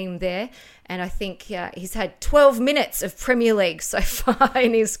national team there, and I think he's had 12 minutes of Premier League so far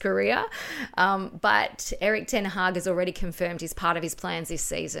in his career. But Erik ten Hag has already confirmed he's part of his plans this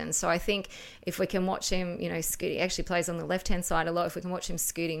season. So I think if we can watch him, he actually plays on the left-hand side a lot. If we can watch him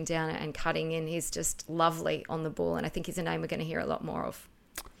scooting down and cutting in, he's just lovely on the ball, and I think he's a name we're going to hear a lot more of.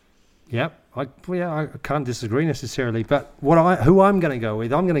 Yep, I can't disagree necessarily. But who I'm going to go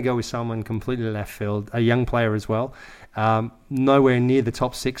with, I'm going to go with someone completely left field, a young player as well. Nowhere near the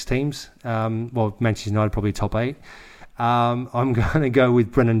top 6 teams. Manchester United probably top 8. I'm going to go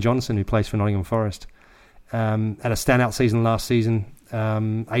with Brennan Johnson, who plays for Nottingham Forest. Had a standout season last season.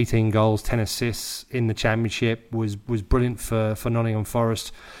 18 goals, 10 assists in the Championship. Was brilliant for Nottingham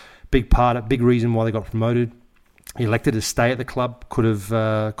Forest. Big reason why they got promoted. He elected to stay at the club, could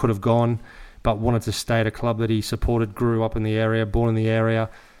have gone, but wanted to stay at a club that he supported, grew up in the area, born in the area.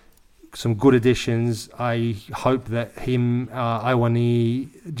 Some good additions. I hope that him,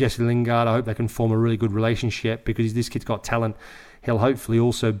 Iwani, Jesse Lingard, I hope they can form a really good relationship because this kid's got talent. He'll hopefully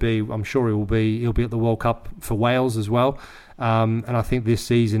also be, I'm sure he'll be at the World Cup for Wales as well. And I think this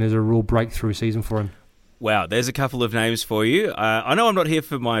season is a real breakthrough season for him. Wow, there's a couple of names for you. I know I'm not here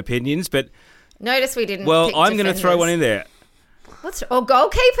for my opinions, but... Notice we didn't. Well, I'm going to throw one in there.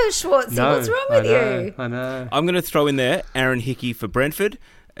 Goalkeeper, Schwartzy? No, what's wrong with you? I know. I'm going to throw in there Aaron Hickey for Brentford.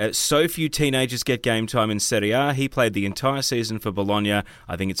 So few teenagers get game time in Serie A. He played the entire season for Bologna.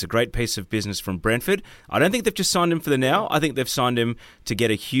 I think it's a great piece of business from Brentford. I don't think they've just signed him for the now. I think they've signed him to get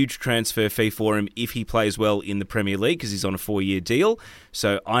a huge transfer fee for him if he plays well in the Premier League because he's on a 4-year deal.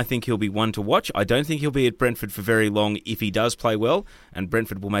 So I think he'll be one to watch. I don't think he'll be at Brentford for very long if he does play well, and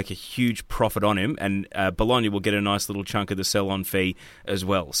Brentford will make a huge profit on him, and Bologna will get a nice little chunk of the sell-on fee as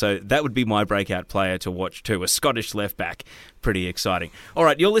well. So that would be my breakout player to watch too, a Scottish left-back. Pretty exciting. All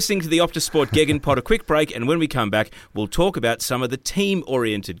right, you're listening to the Optus Sport Gegan Pod. A quick break, and when we come back, we'll talk about some of the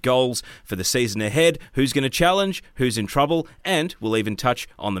team-oriented goals for the season ahead, who's going to challenge, who's in trouble, and we'll even touch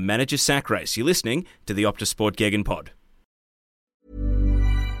on the manager sack race. You're listening to the Optus Sport Gegan Pod.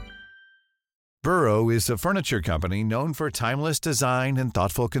 Burrow is a furniture company known for timeless design and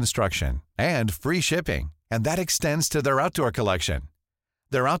thoughtful construction, and free shipping, and that extends to their outdoor collection.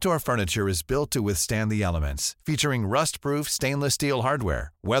 Their outdoor furniture is built to withstand the elements, featuring rust-proof stainless steel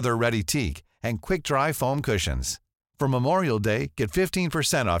hardware, weather-ready teak, and quick-dry foam cushions. For Memorial Day, get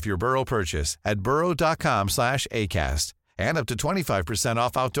 15% off your Burrow purchase at burrow.com/ACAST and up to 25%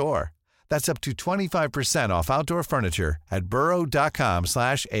 off outdoor. That's up to 25% off outdoor furniture at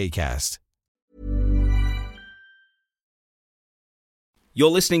burrow.com/ACAST. You're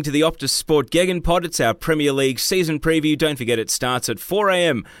listening to the Optus Sport Gegan Pod. It's our Premier League season preview. Don't forget it starts at 4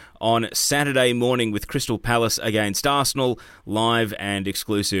 a.m. on Saturday morning with Crystal Palace against Arsenal, live and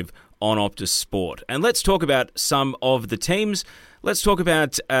exclusive on Optus Sport. And let's talk about some of the teams. Let's talk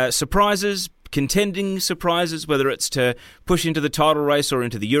about surprises, contending surprises, whether it's to push into the title race or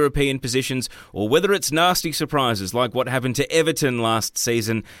into the European positions, or whether it's nasty surprises like what happened to Everton last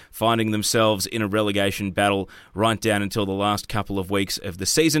season, finding themselves in a relegation battle right down until the last couple of weeks of the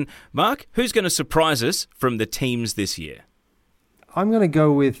season. Mark, who's going to surprise us from the teams this year? I'm going to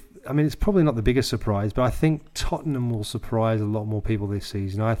go with, it's probably not the biggest surprise, but I think Tottenham will surprise a lot more people this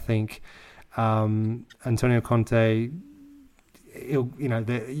season. I think Antonio Conte,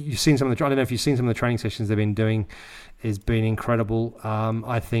 you've seen some of the. I don't know if you've seen some of the training sessions they've been doing. Has been incredible.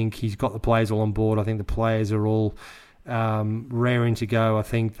 I think he's got the players all on board. I think the players are all raring to go. I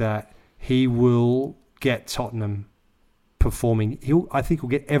think that he will get Tottenham performing. I think he'll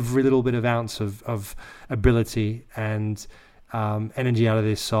get every little bit of ounce of ability and energy out of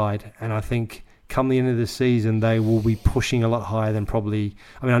this side. And I think come the end of the season, they will be pushing a lot higher than probably.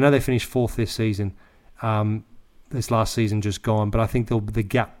 I mean, I know they finished fourth this season. This last season just gone, but I think the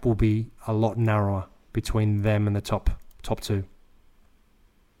gap will be a lot narrower between them and the top two.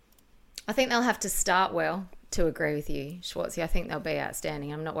 I think they'll have to start well to agree with you, Schwartzy. I think they'll be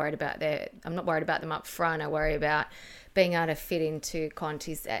outstanding. I'm not worried about them up front. I worry about being able to fit into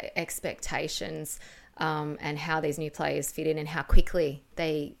Conte's expectations and how these new players fit in and how quickly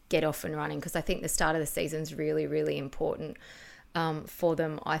they get off and running, because I think the start of the season is really, really important for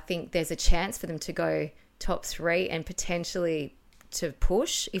them. I think there's a chance for them to go top three and potentially to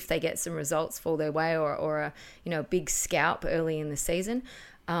push if they get some results fall their way or a big scalp early in the season.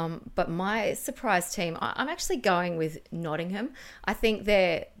 But my surprise team, I'm actually going with Nottingham. I think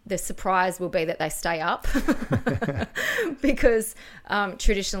the surprise will be that they stay up because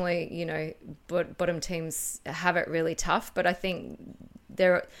traditionally, bottom teams have it really tough. But I think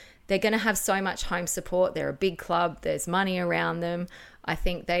they're going to have so much home support. They're a big club. There's money around them. I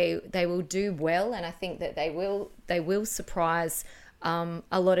think they will do well, and I think that they will surprise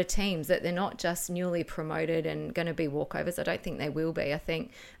a lot of teams, that they're not just newly promoted and going to be walkovers. I don't think they will be. I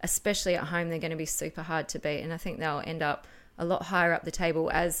think especially at home they're going to be super hard to beat, and I think they'll end up a lot higher up the table,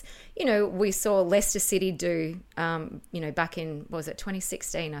 as we saw Leicester City do back in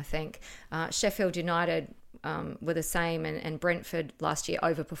 2016, I think. Sheffield United were the same, and Brentford last year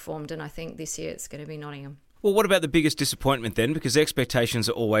overperformed, and I think this year it's going to be Nottingham. Well, what about the biggest disappointment then? Because expectations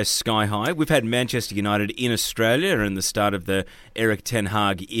are always sky high. We've had Manchester United in Australia in the start of the Erik ten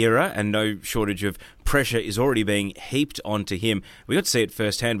Hag era, and no shortage of pressure is already being heaped onto him. We got to see it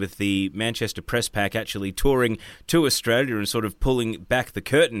firsthand with the Manchester press pack actually touring to Australia and sort of pulling back the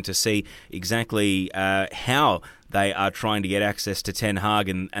curtain to see exactly how they are trying to get access to Ten Hag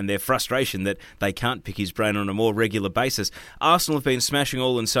and their frustration that they can't pick his brain on a more regular basis. Arsenal have been smashing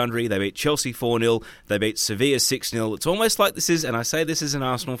all and sundry. They beat Chelsea 4-0. They beat Sevilla 6-0. It's almost like this is, and I say this as an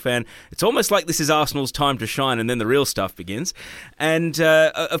Arsenal fan, it's almost like this is Arsenal's time to shine, and then the real stuff begins. And,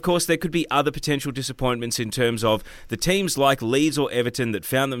 of course, there could be other potential disappointments in terms of the teams like Leeds or Everton that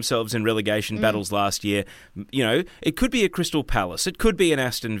found themselves in relegation battles last year. It could be a Crystal Palace. It could be an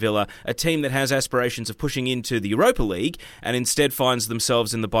Aston Villa, a team that has aspirations of pushing into the Europa League and instead finds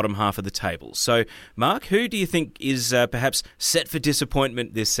themselves in the bottom half of the table. So, Mark, who do you think is perhaps set for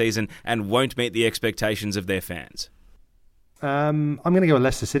disappointment this season and won't meet the expectations of their fans? I'm going to go with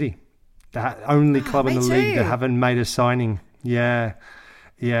Leicester City, the only club in the league that haven't made a signing. Yeah,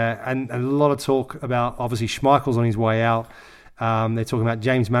 and a lot of talk about, obviously, Schmeichel's on his way out. They're talking about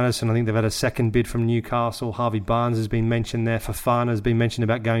James Maddison. I think they've had a second bid from Newcastle. Harvey Barnes has been mentioned there. Fofana has been mentioned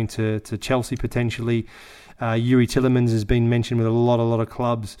about going to Chelsea potentially. Yuri Tillemans has been mentioned with a lot of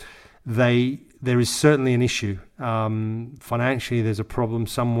clubs. There is certainly an issue. Financially, there's a problem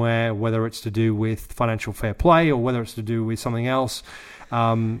somewhere, whether it's to do with financial fair play or whether it's to do with something else.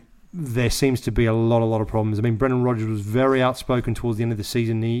 There seems to be a lot of problems. I mean, Brendan Rodgers was very outspoken towards the end of the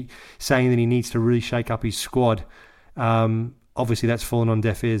season, saying that he needs to really shake up his squad. Obviously, that's fallen on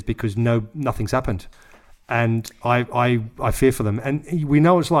deaf ears because nothing's happened, and I fear for them. And we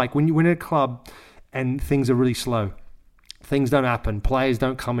know it's like when you're in a club and things are really slow. Things don't happen. Players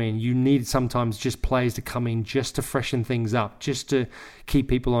don't come in. You need sometimes just players to come in just to freshen things up, just to keep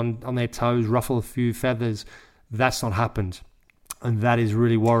people on their toes, ruffle a few feathers. That's not happened. And that is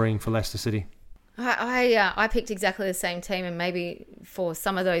really worrying for Leicester City. I picked exactly the same team, and maybe for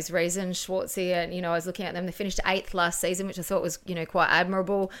some of those reasons, Schwartzy, and I was looking at them. They finished 8th last season, which I thought was quite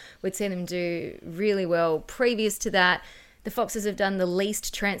admirable. We'd seen them do really well previous to that. The Foxes have done the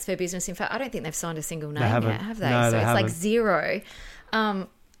least transfer business. In fact, I don't think they've signed a single name yet, have they? No, so it's like zero.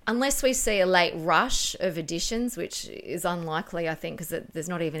 Unless we see a late rush of additions, which is unlikely, I think, because there's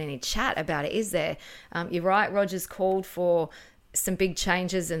not even any chat about it, is there? You're right, Rodgers called for some big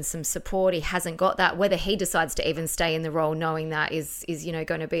changes and some support. He hasn't got that. Whether he decides to even stay in the role knowing that is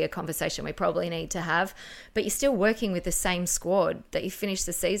going to be a conversation we probably need to have. But you're still working with the same squad that you finished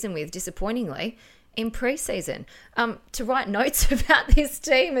the season with, disappointingly, in pre-season. To write notes about this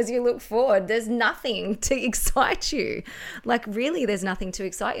team as you look forward, there's nothing to excite you. Like, really, there's nothing to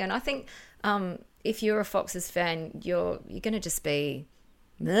excite you. And I think if you're a Foxes fan, you're going to just be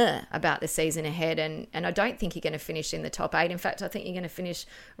about the season ahead, and I don't think you're going to finish in the top 8. In fact, I think you're going to finish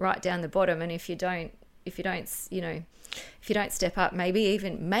right down the bottom, and if you don't step up, maybe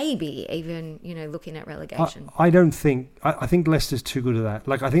even looking at relegation. I think Leicester's too good at that.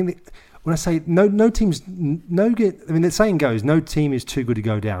 Like, I think when I say no teams, the saying goes, no team is too good to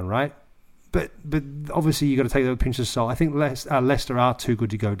go down, right? But obviously you got to take that with a pinch of salt. I think Leicester are too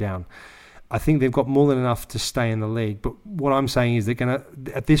good to go down. I think they've got more than enough to stay in the league. But what I'm saying is they're going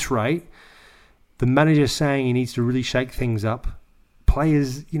to, at this rate, the manager's saying he needs to really shake things up.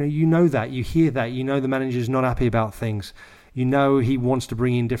 Players, you know that, you hear that, the manager's not happy about things. He wants to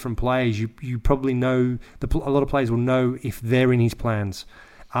bring in different players. You probably know, a lot of players will know if they're in his plans.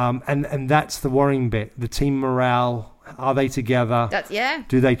 And that's the worrying bit. The team morale, are they together?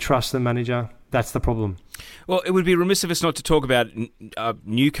 Do they trust the manager? That's the problem. Well, it would be remiss of us not to talk about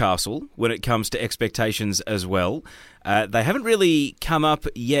Newcastle when it comes to expectations as well. They haven't really come up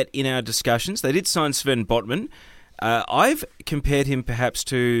yet in our discussions. They did sign Sven Botman. I've compared him perhaps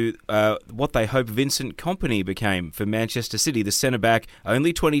to what they hope Vincent Kompany became for Manchester City, the centre-back,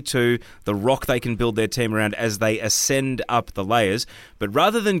 only 22, the rock they can build their team around as they ascend up the layers. But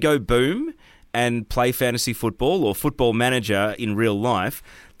rather than go boom and play fantasy football or football manager in real life,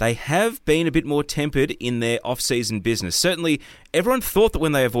 they have been a bit more tempered in their off-season business. Certainly, everyone thought that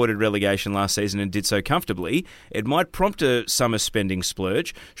when they avoided relegation last season and did so comfortably, it might prompt a summer spending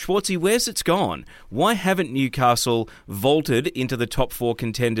splurge. Schwartzy, where's it gone? Why haven't Newcastle vaulted into the top 4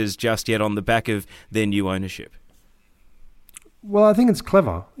 contenders just yet on the back of their new ownership? Well, I think it's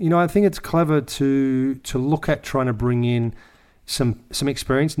clever. I think it's clever to look at trying to bring in some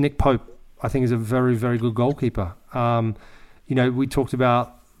experience. Nick Pope, I think, is a very, very good goalkeeper. We talked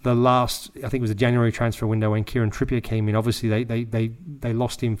about the last, I think it was the January transfer window when Kieran Trippier came in. Obviously, they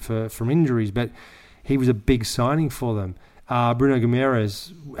lost him from injuries, but he was a big signing for them. Bruno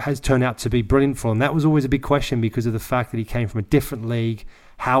Guimaraes has turned out to be brilliant for them. That was always a big question because of the fact that he came from a different league.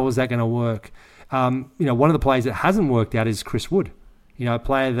 How was that going to work? One of the players that hasn't worked out is Chris Wood. A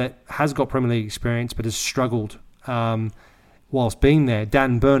player that has got Premier League experience but has struggled whilst being there.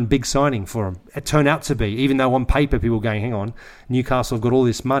 Dan Burn, big signing for him. It turned out to be, even though on paper people were going, hang on, Newcastle have got all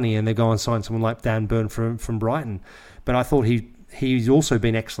this money and they go and sign someone like Dan Burn from Brighton. But I thought he's also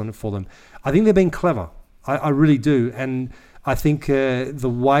been excellent for them. I think they've been clever. I really do. And I think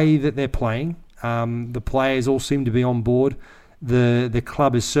the way that they're playing, the players all seem to be on board. The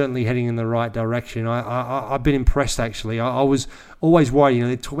club is certainly heading in the right direction. I've been impressed, actually. I was always worried.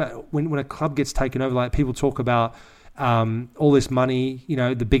 They talk about when a club gets taken over, like people talk about all this money,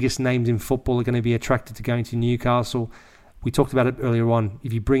 the biggest names in football are going to be attracted to going to Newcastle. We talked about it earlier on.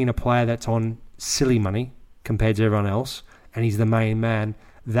 If you bring in a player that's on silly money compared to everyone else, and he's the main man,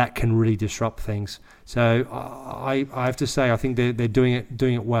 that can really disrupt things. So I have to say, I think they're doing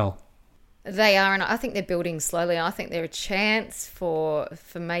it well. They are, and I think they're building slowly. I think they're a chance for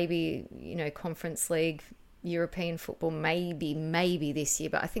maybe, Conference League, European football, maybe this year.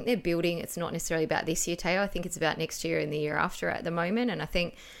 But I think they're building. It's not necessarily about this year, Teo. I think it's about next year and the year after at the moment. And I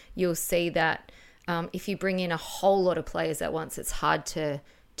think you'll see that if you bring in a whole lot of players at once, it's hard to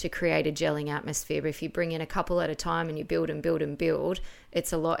create a gelling atmosphere. But if you bring in a couple at a time and you build and build and build,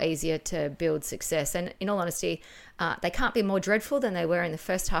 it's a lot easier to build success. And in all honesty, they can't be more dreadful than they were in the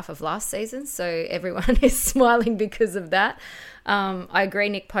first half of last season. So everyone is smiling because of that. I agree,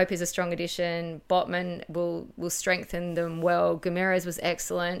 Nick Pope is a strong addition. Botman will strengthen them well. Guimaraes was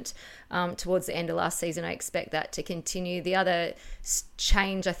excellent towards the end of last season. I expect that to continue. The other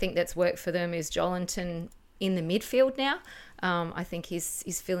change I think that's worked for them is Jolinton in the midfield now. I think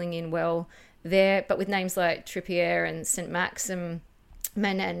he's filling in well there. But with names like Trippier and St. Maximin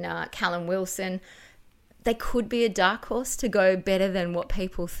and Callum Wilson, they could be a dark horse to go better than what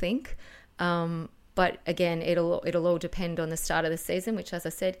people think. But again, it'll all depend on the start of the season, which, as I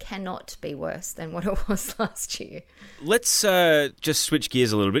said, cannot be worse than what it was last year. Let's just switch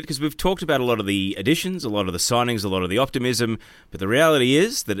gears a little bit, because we've talked about a lot of the additions, a lot of the signings, a lot of the optimism. But the reality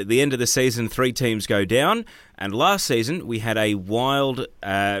is that at the end of the season, 3 teams go down. And last season, we had a wild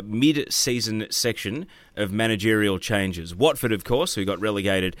mid-season section of managerial changes. Watford, of course, who got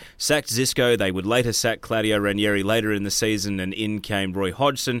relegated, sacked Xisco. They would later sack Claudio Ranieri later in the season, and in came Roy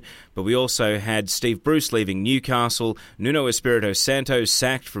Hodgson. But we also had Steve Bruce leaving Newcastle, Nuno Espirito Santo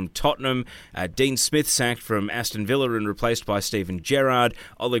sacked from Tottenham, Dean Smith sacked from Aston Villa and replaced by Steven Gerrard,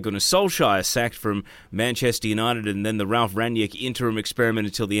 Ole Gunnar Solskjaer sacked from Manchester United, and then the Ralph Rangnick interim experiment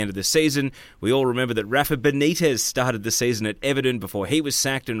until the end of the season. We all remember that Rafa Benitez started the season at Everton before he was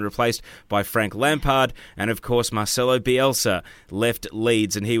sacked and replaced by Frank Lampard. And of course, Marcelo Bielsa left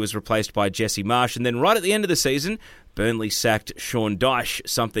Leeds and he was replaced by Jesse Marsch. And then right at the end of the season, Burnley sacked Sean Dyche,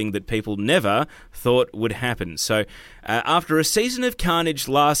 something that people never thought would happen. So after a season of carnage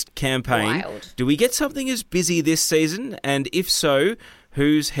last campaign, do we get something as busy this season? And if so,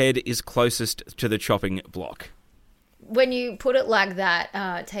 whose head is closest to the chopping block? When you put it like that,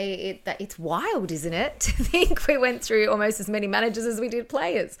 it's wild, isn't it? To think we went through almost as many managers as we did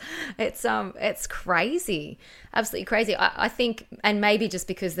players. It's crazy, absolutely crazy. I think, and maybe just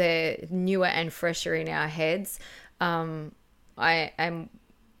because they're newer and fresher in our heads, I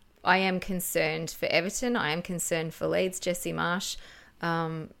am concerned for Everton. I am concerned for Leeds. Jesse Marsch.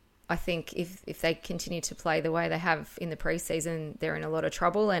 I think if they continue to play the way they have in the preseason, they're in a lot of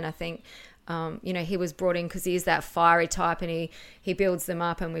trouble. And I think, he was brought in because he is that fiery type and he builds them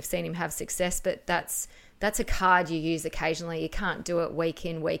up, and we've seen him have success. But that's a card you use occasionally. You can't do it week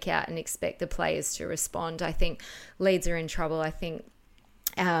in, week out and expect the players to respond. I think Leeds are in trouble. I think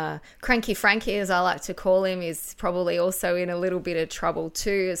Cranky Frankie, as I like to call him, is probably also in a little bit of trouble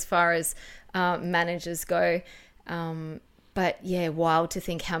too as far as managers go. But yeah, wild to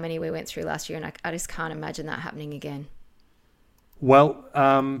think how many we went through last year, and I just can't imagine that happening again. Well,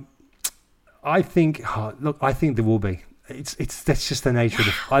 I think there will be. That's just the nature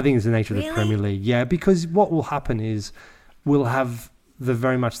of I think it's the nature of the Premier League. Yeah, because what will happen is we'll have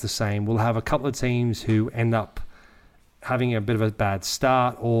very much the same. We'll have a couple of teams who end up having a bit of a bad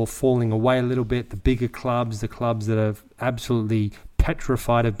start or falling away a little bit. The bigger clubs, the clubs that are absolutely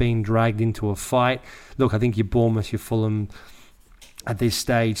petrified of being dragged into a fight. Look, I think your Bournemouth, your Fulham, at this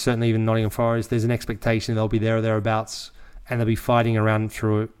stage, certainly even Nottingham Forest, there's an expectation they'll be there or thereabouts, and they'll be fighting around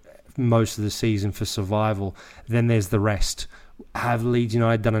through most of the season for survival. Then there's the rest. Have Leeds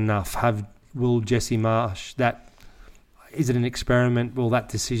United done enough? Will Jesse Marsch, is it an experiment? Will that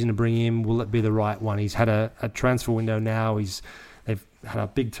decision to bring him, will it be the right one? He's had a transfer window now. They've had a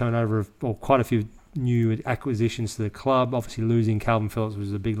big turnover or quite a few new acquisitions to the club. Obviously losing Calvin Phillips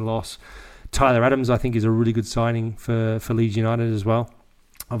was a big loss. Tyler Adams, I think, is a really good signing for Leeds United as well.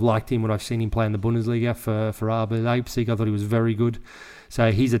 I've liked him when I've seen him play in the Bundesliga for RB Leipzig. I thought he was very good.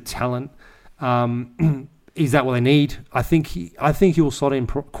 So he's a talent. Is that what they need? I think he will slot in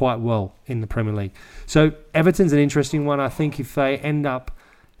quite well in the Premier League. So Everton's an interesting one. I think if they end up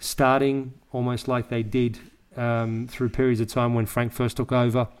starting almost like they did through periods of time when Frank first took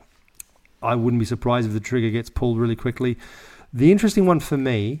over, I wouldn't be surprised if the trigger gets pulled really quickly. The interesting one for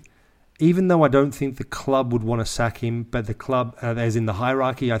me, even though I don't think the club would want to sack him, but the club, as in the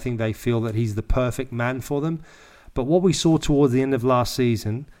hierarchy, I think they feel that he's the perfect man for them. But what we saw towards the end of last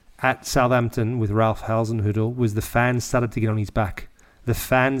season at Southampton with Ralph Hasenhüttl was the fans started to get on his back. The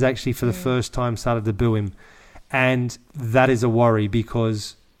fans actually for the first time started to boo him. And that is a worry,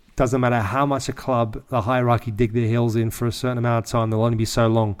 because it doesn't matter how much a club, the hierarchy dig their heels in for a certain amount of time, they'll only be so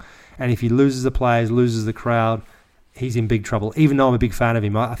long. And if he loses the players, loses the crowd, he's in big trouble. Even though I'm a big fan of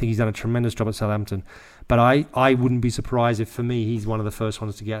him, I think he's done a tremendous job at Southampton. But I wouldn't be surprised if, for me, he's one of the first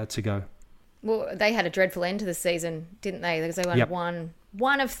ones to go. Well, they had a dreadful end to the season, didn't they? Because they won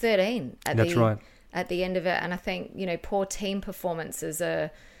one of 13 at the end of it. And I think, poor team performances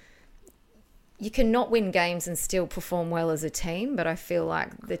are... You cannot win games and still perform well as a team, but I feel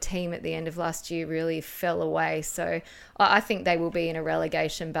like the team at the end of last year really fell away. So I think they will be in a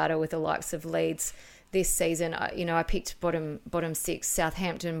relegation battle with the likes of Leeds this season. I picked bottom six,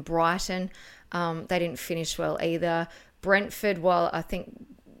 Southampton, Brighton. They didn't finish well either. Brentford, while I think,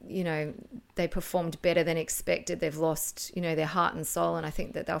 they performed better than expected, they've lost, their heart and soul, and I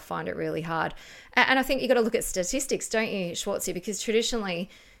think that they'll find it really hard. And I think you've got to look at statistics, don't you, Schwartzy? Because traditionally,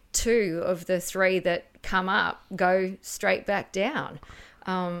 2 of the 3 that come up go straight back down.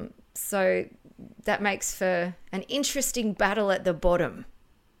 So that makes for an interesting battle at the bottom.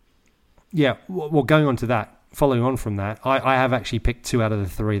 Yeah, well, going on to that, following on from that, I have actually picked 2 out of the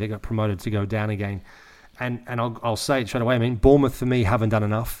 3 that got promoted to go down again. And I'll say it straight away. I mean, Bournemouth, for me, haven't done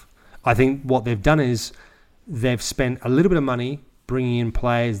enough. I think what they've done is they've spent a little bit of money bringing in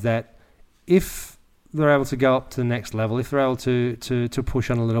players that, if they're able to go up to the next level, if they're able to push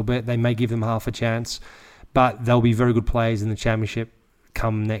on a little bit, they may give them half a chance. But they'll be very good players in the Championship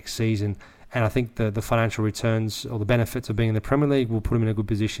come next season. And I think the financial returns or the benefits of being in the Premier League will put them in a good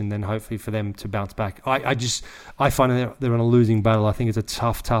position then, hopefully, for them to bounce back. I find that they're in a losing battle. I think it's a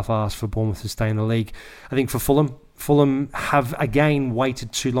tough ask for Bournemouth to stay in the league. I think for Fulham have, again,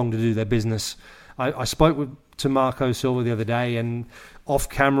 waited too long to do their business. I spoke to Marco Silva the other day, and off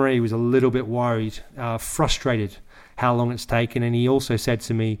camera he was a little bit worried, frustrated how long it's taken. And he also said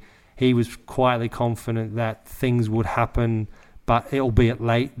to me he was quietly confident that things would happen, but albeit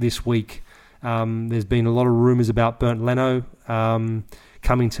late this week. There's been a lot of rumours about Bernd Leno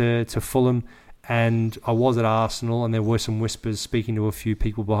coming to Fulham. And I was at Arsenal, and there were some whispers speaking to a few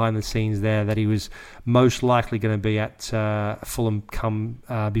people behind the scenes there that he was most likely going to be at Fulham come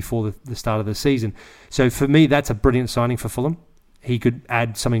before the start of the season. So for me, that's a brilliant signing for Fulham. He could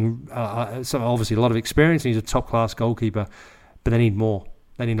add something, obviously a lot of experience, and he's a top-class goalkeeper, but they need more.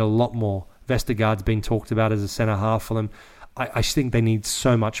 They need a lot more. Vestergaard's been talked about as a centre-half for them. I think they need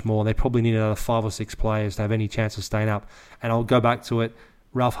so much more. They probably need another 5 or 6 players to have any chance of staying up. And I'll go back to it.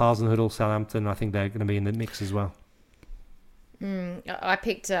 Ralph Hasenhüttl, Southampton, I think they're going to be in the mix as well. I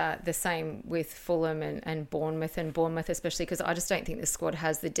picked the same with Fulham and Bournemouth, especially because I just don't think the squad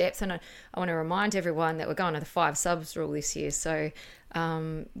has the depth. And I want to remind everyone that we're going to the 5 subs rule this year. So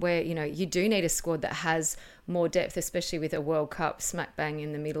where, you do need a squad that has more depth, especially with a World Cup smack bang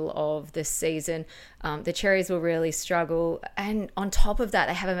in the middle of the season. The Cherries will really struggle. And on top of that,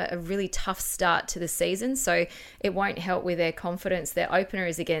 they have a really tough start to the season. So it won't help with their confidence. Their opener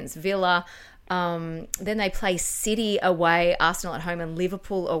is against Villa. Then they play City away, Arsenal at home and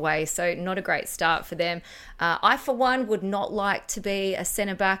Liverpool away. So not a great start for them. I, for one, would not like to be a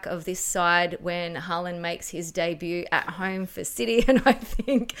centre-back of this side when Haaland makes his debut at home for City. And I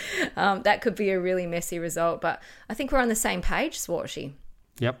think that could be a really messy result. But I think we're on the same page, Swartzy.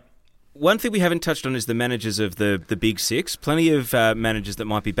 Yep. One thing we haven't touched on is the managers of the Big Six. Plenty of managers that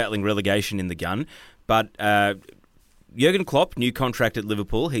might be battling relegation in the gun. But Jurgen Klopp, new contract at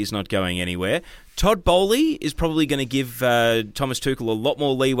Liverpool. He's not going anywhere. Todd Bowley is probably going to give Thomas Tuchel a lot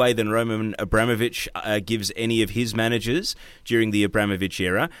more leeway than Roman Abramovich gives any of his managers during the Abramovich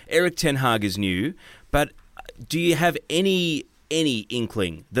era. Erik ten Hag is new. But do you have any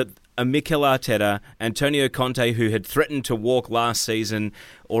inkling that a Mikel Arteta, Antonio Conte, who had threatened to walk last season,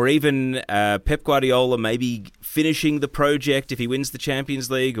 or even Pep Guardiola maybe finishing the project if he wins the Champions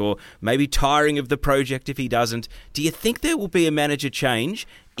League, or maybe tiring of the project if he doesn't, do you think there will be a manager change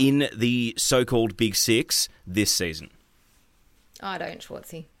in the so-called Big Six this season? I don't,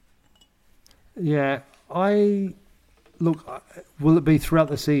 Schwartzy. Yeah, look, will it be throughout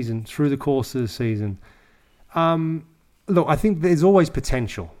the season, through the course of the season? Look, I think there's always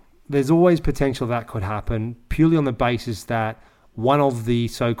potential. There's always potential that could happen, purely on the basis that one of the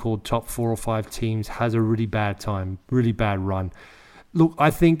so-called top 4 or 5 teams has a really bad time, really bad run. Look,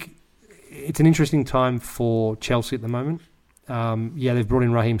 I think it's an interesting time for Chelsea at the moment. They've brought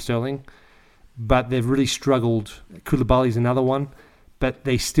in Raheem Sterling, but they've really struggled. Koulibaly's another one, but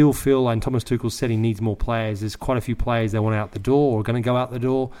they still feel, and Thomas Tuchel said he needs more players. There's quite a few players they want out the door or going to go out the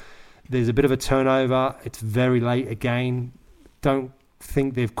door. There's a bit of a turnover. It's very late again. Don't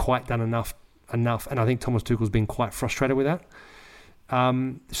think they've quite done enough, and I think Thomas Tuchel's been quite frustrated with that.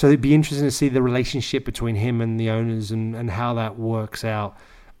 So it'd be interesting to see the relationship between him and the owners and how that works out.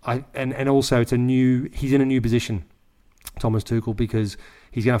 And also he's in a new position, Thomas Tuchel, because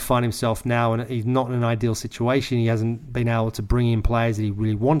he's going to find himself now, and he's not in an ideal situation. He hasn't been able to bring in players that he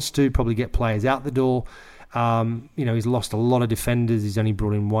really wants to, probably get players out the door. He's lost a lot of defenders. He's only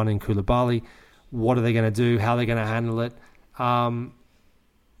brought in one in Koulibaly. What are they going to do? How are they going to handle it?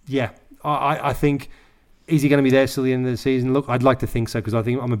 I think, is he going to be there till the end of the season? Look, I'd like to think so, because I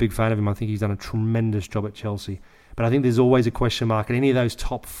think I'm a big fan of him. I think he's done a tremendous job at Chelsea. But I think there's always a question mark at any of those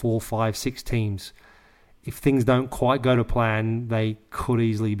top 4, 5, 6 teams. If things don't quite go to plan, they could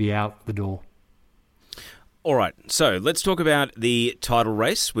easily be out the door. All right, so let's talk about the title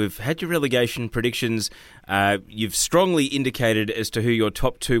race. We've had your relegation predictions. You've strongly indicated as to who your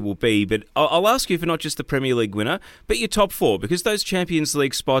top 2 will be, but I'll ask you for not just the Premier League winner, but your top 4, because those Champions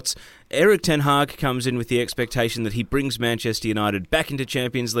League spots, Erik ten Hag comes in with the expectation that he brings Manchester United back into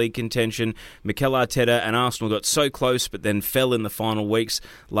Champions League contention. Mikel Arteta and Arsenal got so close, but then fell in the final weeks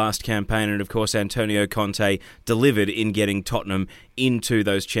last campaign, and of course Antonio Conte delivered in getting Tottenham into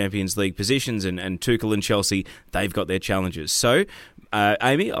those Champions League positions, and Tuchel and Chelsea, they've got their challenges. So,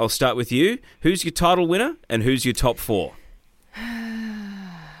 Amy, I'll start with you. Who's your title winner and who's your top 4?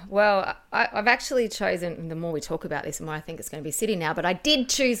 Well, I've actually chosen, the more we talk about this, the more I think it's going to be City now, but I did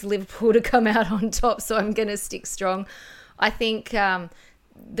choose Liverpool to come out on top, so I'm going to stick strong. I think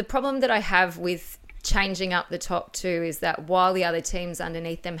the problem that I have with changing up the top 2 is that while the other teams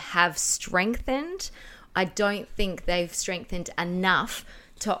underneath them have strengthened, I don't think they've strengthened enough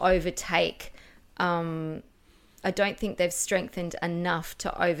to overtake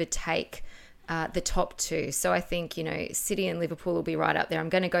the top 2. So I think, City and Liverpool will be right up there. I'm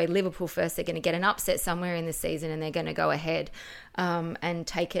going to go Liverpool first. They're going to get an upset somewhere in the season and they're going to go ahead and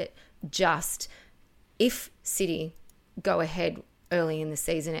take it just. If City go ahead early in the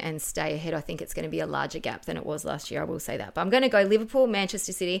season and stay ahead. I think it's going to be a larger gap than it was last year. I will say that. But I'm going to go Liverpool,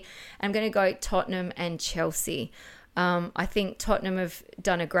 Manchester City. I'm going to go Tottenham and Chelsea. I think Tottenham have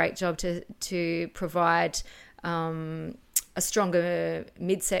done a great job to provide a stronger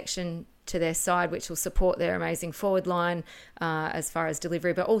midsection to their side, which will support their amazing forward line as far as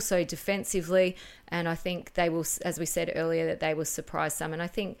delivery, but also defensively. And I think they will, as we said earlier, that they will surprise some. And I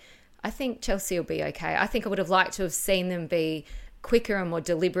think Chelsea will be okay. I think I would have liked to have seen them be quicker and more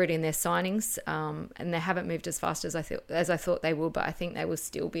deliberate in their signings, and they haven't moved as fast as I thought they will, but I think they will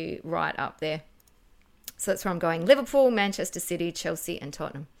still be right up there. So that's where I'm going. Liverpool, Manchester City, Chelsea and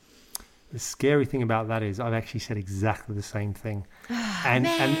Tottenham. The scary thing about that is I've actually said exactly the same thing. Man.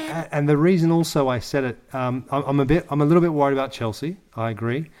 And the reason also I said it, I'm a little bit worried about Chelsea. I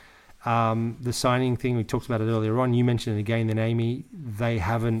agree. The signing thing, we talked about it earlier on. You mentioned it again, then Amy. They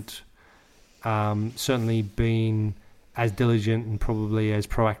haven't certainly been as diligent and probably as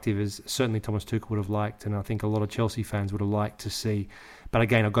proactive as certainly Thomas Tuchel would have liked, and I think a lot of Chelsea fans would have liked to see. But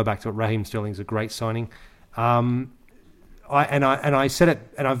again, I'll go back to it. Raheem Sterling's a great signing. I said it,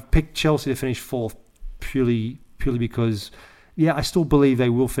 and I've picked Chelsea to finish fourth purely because, yeah, I still believe they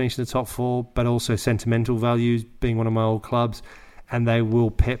will finish in the top four, but also sentimental values, being one of my old clubs, and they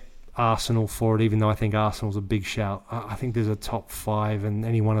will pip Arsenal for it, even though I think Arsenal's a big shout. I think there's a top five, and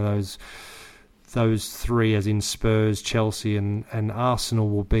any one of those three, as in Spurs, Chelsea, and Arsenal,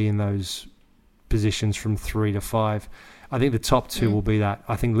 will be in those positions from 3 to 5. I think the top two will be that.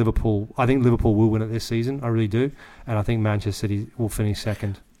 I think Liverpool will win it this season. I really do. And I think Manchester City will finish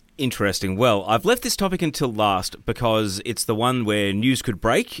second. Interesting. Well, I've left this topic until last because it's the one where news could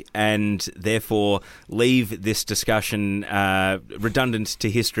break and therefore leave this discussion redundant to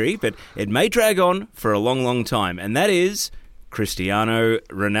history, but it may drag on for a long, long time. And that is Cristiano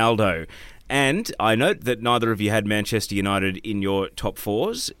Ronaldo. And I note that neither of you had Manchester United in your top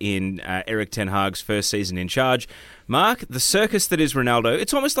fours in Erik ten Hag's first season in charge. Mark, the circus that is Ronaldo,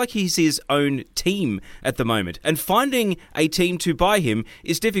 it's almost like he's his own team at the moment. And finding a team to buy him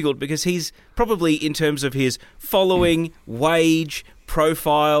is difficult because he's probably, in terms of his following, wage,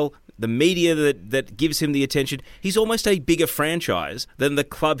 profile, the media that gives him the attention, he's almost a bigger franchise than the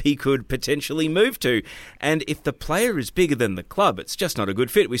club he could potentially move to. And if the player is bigger than the club, it's just not a good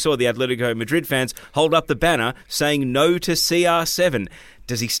fit. We saw the Atletico Madrid fans hold up the banner saying no to CR7.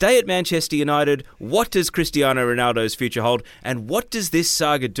 Does he stay at Manchester United? What does Cristiano Ronaldo's future hold? And what does this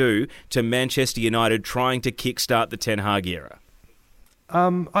saga do to Manchester United trying to kickstart the Ten Hag era?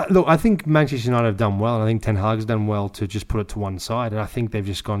 I think Manchester United have done well, and I think Ten Hag's done well to just put it to one side. And I think they've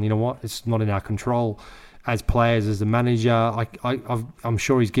just gone, you know what, it's not in our control as players, as the manager. I'm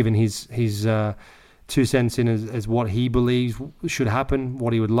sure he's given his 2 cents in as what he believes should happen,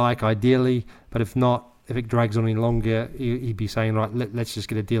 what he would like ideally. But if not, if it drags on any longer, he'd be saying, right, let's just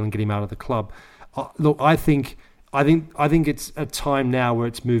get a deal and get him out of the club. I think it's a time now where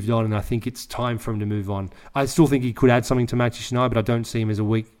it's moved on, and I think it's time for him to move on. I still think he could add something to Manchester United, but I don't see him as a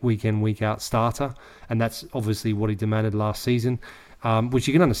week in, week out starter, and that's obviously what he demanded last season, which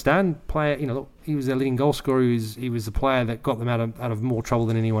you can understand. Player, he was their leading goal scorer. He was the player that got them out of more trouble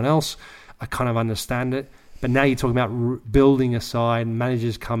than anyone else. I kind of understand it, but now you're talking about building a side.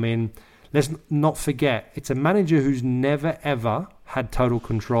 Managers come in. Let's not forget, it's a manager who's never ever had total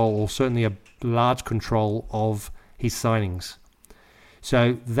control, or certainly a large control of his signings.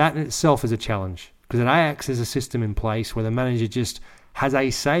 So that in itself is a challenge, because at Ajax there's a system in place where the manager just has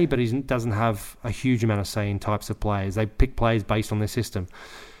a say, but he doesn't have a huge amount of say in types of players. They pick players based on their system.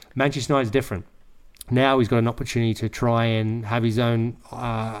 Manchester United is different. Now he's got an opportunity to try and have his own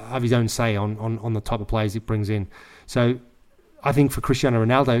say on the type of players he brings in. So I think for Cristiano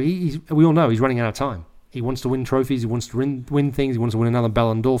Ronaldo, we all know he's running out of time. He wants to win trophies. He wants to win things. He wants to win another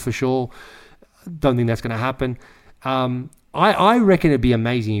Ballon d'Or for sure. Don't think that's going to happen. I reckon it'd be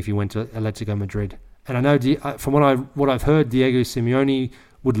amazing if he went to Atletico Madrid. And I know from what I've heard, Diego Simeone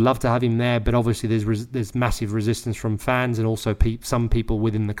would love to have him there, but obviously there's massive resistance from fans and also some people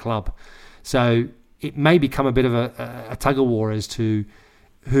within the club. So it may become a bit of a tug of war as to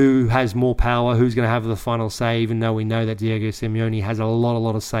who has more power, who's going to have the final say, even though we know that Diego Simeone has a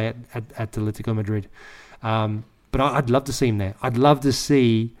lot of say at Atletico Madrid. But I'd love to see him there. I'd love to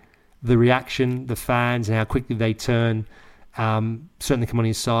see the reaction, the fans, and how quickly they turn. Certainly come on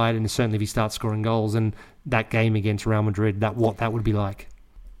his side, and certainly if he starts scoring goals, and that game against Real Madrid, what that would be like.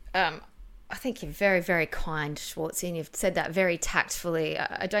 I think you're very, very kind, Schwartzy, and you've said that very tactfully.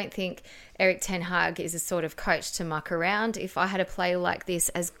 I don't think Erik ten Hag is a sort of coach to muck around. If I had a player like this,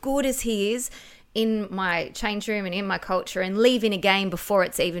 as good as he is, in my change room and in my culture and leaving a game before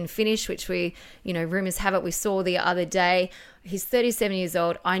it's even finished, which we, rumours have it, we saw the other day. He's 37 years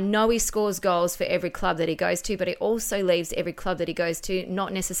old. I know he scores goals for every club that he goes to, but he also leaves every club that he goes to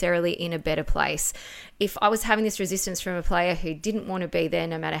not necessarily in a better place. If I was having this resistance from a player who didn't want to be there,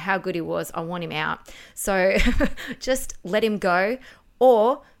 no matter how good he was, I want him out. So just let him go,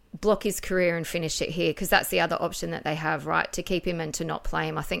 or block his career and finish it here, because that's the other option that they have, right, to keep him and to not play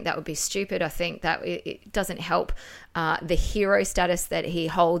him. I think that would be stupid. I think that it doesn't help the hero status that he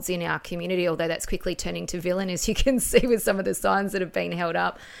holds in our community, although that's quickly turning to villain, as you can see with some of the signs that have been held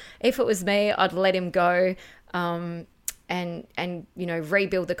up. If it was me, I'd let him go and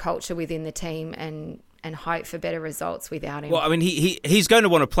rebuild the culture within the team and hope for better results without him. Well, I mean, he's going to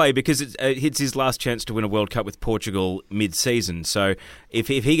want to play because it's his last chance to win a World Cup with Portugal mid-season. So if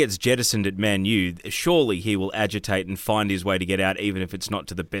he gets jettisoned at Man U, surely he will agitate and find his way to get out, even if it's not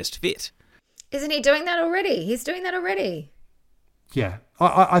to the best fit. Isn't he doing that already? He's doing that already. Yeah,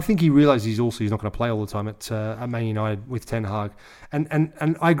 I think he realises he's not going to play all the time at Man United with Ten Hag. And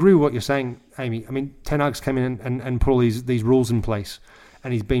I agree with what you're saying, Amy. I mean, Ten Hag's come in and put all these rules in place.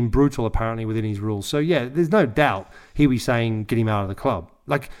 And he's been brutal, apparently, within his rules. So, yeah, there's no doubt he'll be saying, get him out of the club.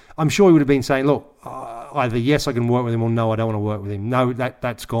 Like, I'm sure he would have been saying, look, either yes, I can work with him, or no, I don't want to work with him. No,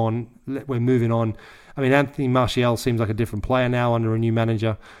 that's gone. We're moving on. I mean, Anthony Martial seems like a different player now under a new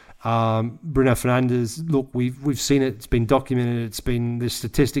manager. Bruno Fernandes, look, we've seen it. It's been documented. There's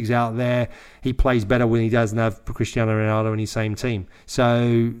statistics out there. He plays better when he doesn't have Cristiano Ronaldo in his same team.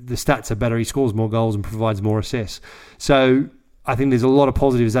 So the stats are better. He scores more goals and provides more assists. So I think there's a lot of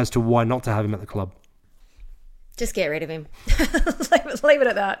positives as to why not to have him at the club. Just get rid of him. Leave it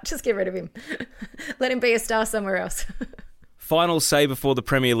at that. Just get rid of him. Let him be a star somewhere else. Final say before the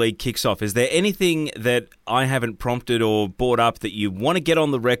Premier League kicks off. Is there anything that I haven't prompted or brought up that you want to get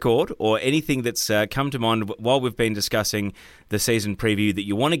on the record, or anything that's come to mind while we've been discussing the season preview that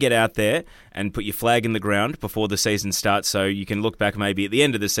you want to get out there and put your flag in the ground before the season starts, so you can look back maybe at the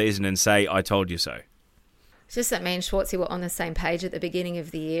end of the season and say, I told you so? It's just that me and Schwartzy were on the same page at the beginning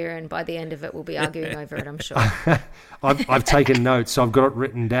of the year, and by the end of it, we'll be arguing over it, I'm sure. I've taken notes, so I've got it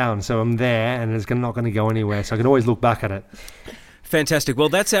written down, so I'm there, and it's not going to go anywhere, so I can always look back at it. Fantastic. Well,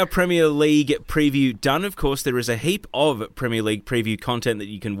 that's our Premier League preview done. Of course, there is a heap of Premier League preview content that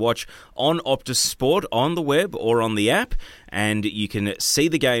you can watch on Optus Sport on the web or on the app, and you can see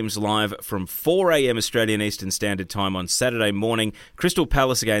the games live from 4 a.m. Australian Eastern Standard Time on Saturday morning. Crystal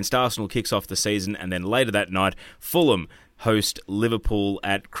Palace against Arsenal kicks off the season, and then later that night, Fulham host Liverpool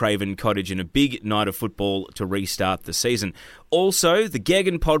at Craven Cottage in a big night of football to restart the season. Also, the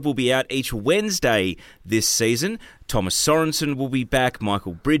Gegen Pod will be out each Wednesday this season. Thomas Sorensen will be back,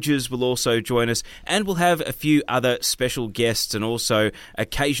 Michael Bridges will also join us, and we'll have a few other special guests and also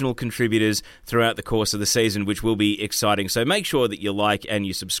occasional contributors throughout the course of the season, which will be exciting. So make sure that you like and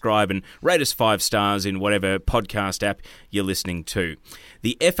you subscribe and rate us 5 stars in whatever podcast app you're listening to.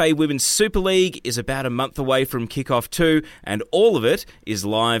 The FA Women's Super League is about a month away from kickoff too, and all of it is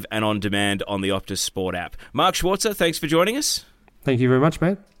live and on demand on the Optus Sport app. Mark Schwarzer, thanks for joining us. Thank you very much,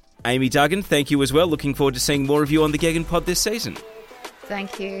 mate. Amy Duggan, thank you as well. Looking forward to seeing more of you on the Gegen Pod this season.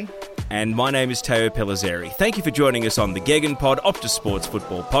 Thank you. And my name is Teo Pellizzeri. Thank you for joining us on the Gegen Pod, Optus Sports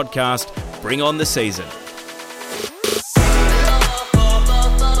Football Podcast. Bring on the season.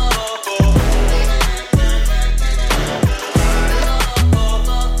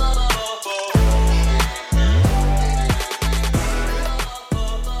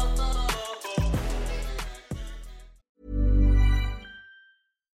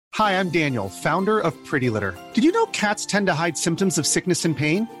 Hi, I'm Daniel, founder of Pretty Litter. Did you know cats tend to hide symptoms of sickness and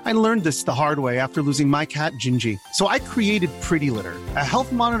pain? I learned this the hard way after losing my cat, Gingy. So I created Pretty Litter, a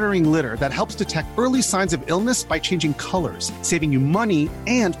health monitoring litter that helps detect early signs of illness by changing colors, saving you money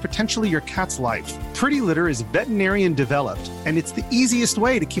and potentially your cat's life. Pretty Litter is veterinarian developed, and it's the easiest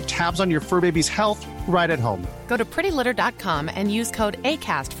way to keep tabs on your fur baby's health right at home. Go to prettylitter.com and use code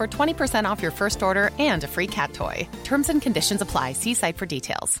ACAST for 20% off your first order and a free cat toy. Terms and conditions apply. See site for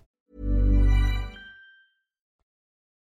details.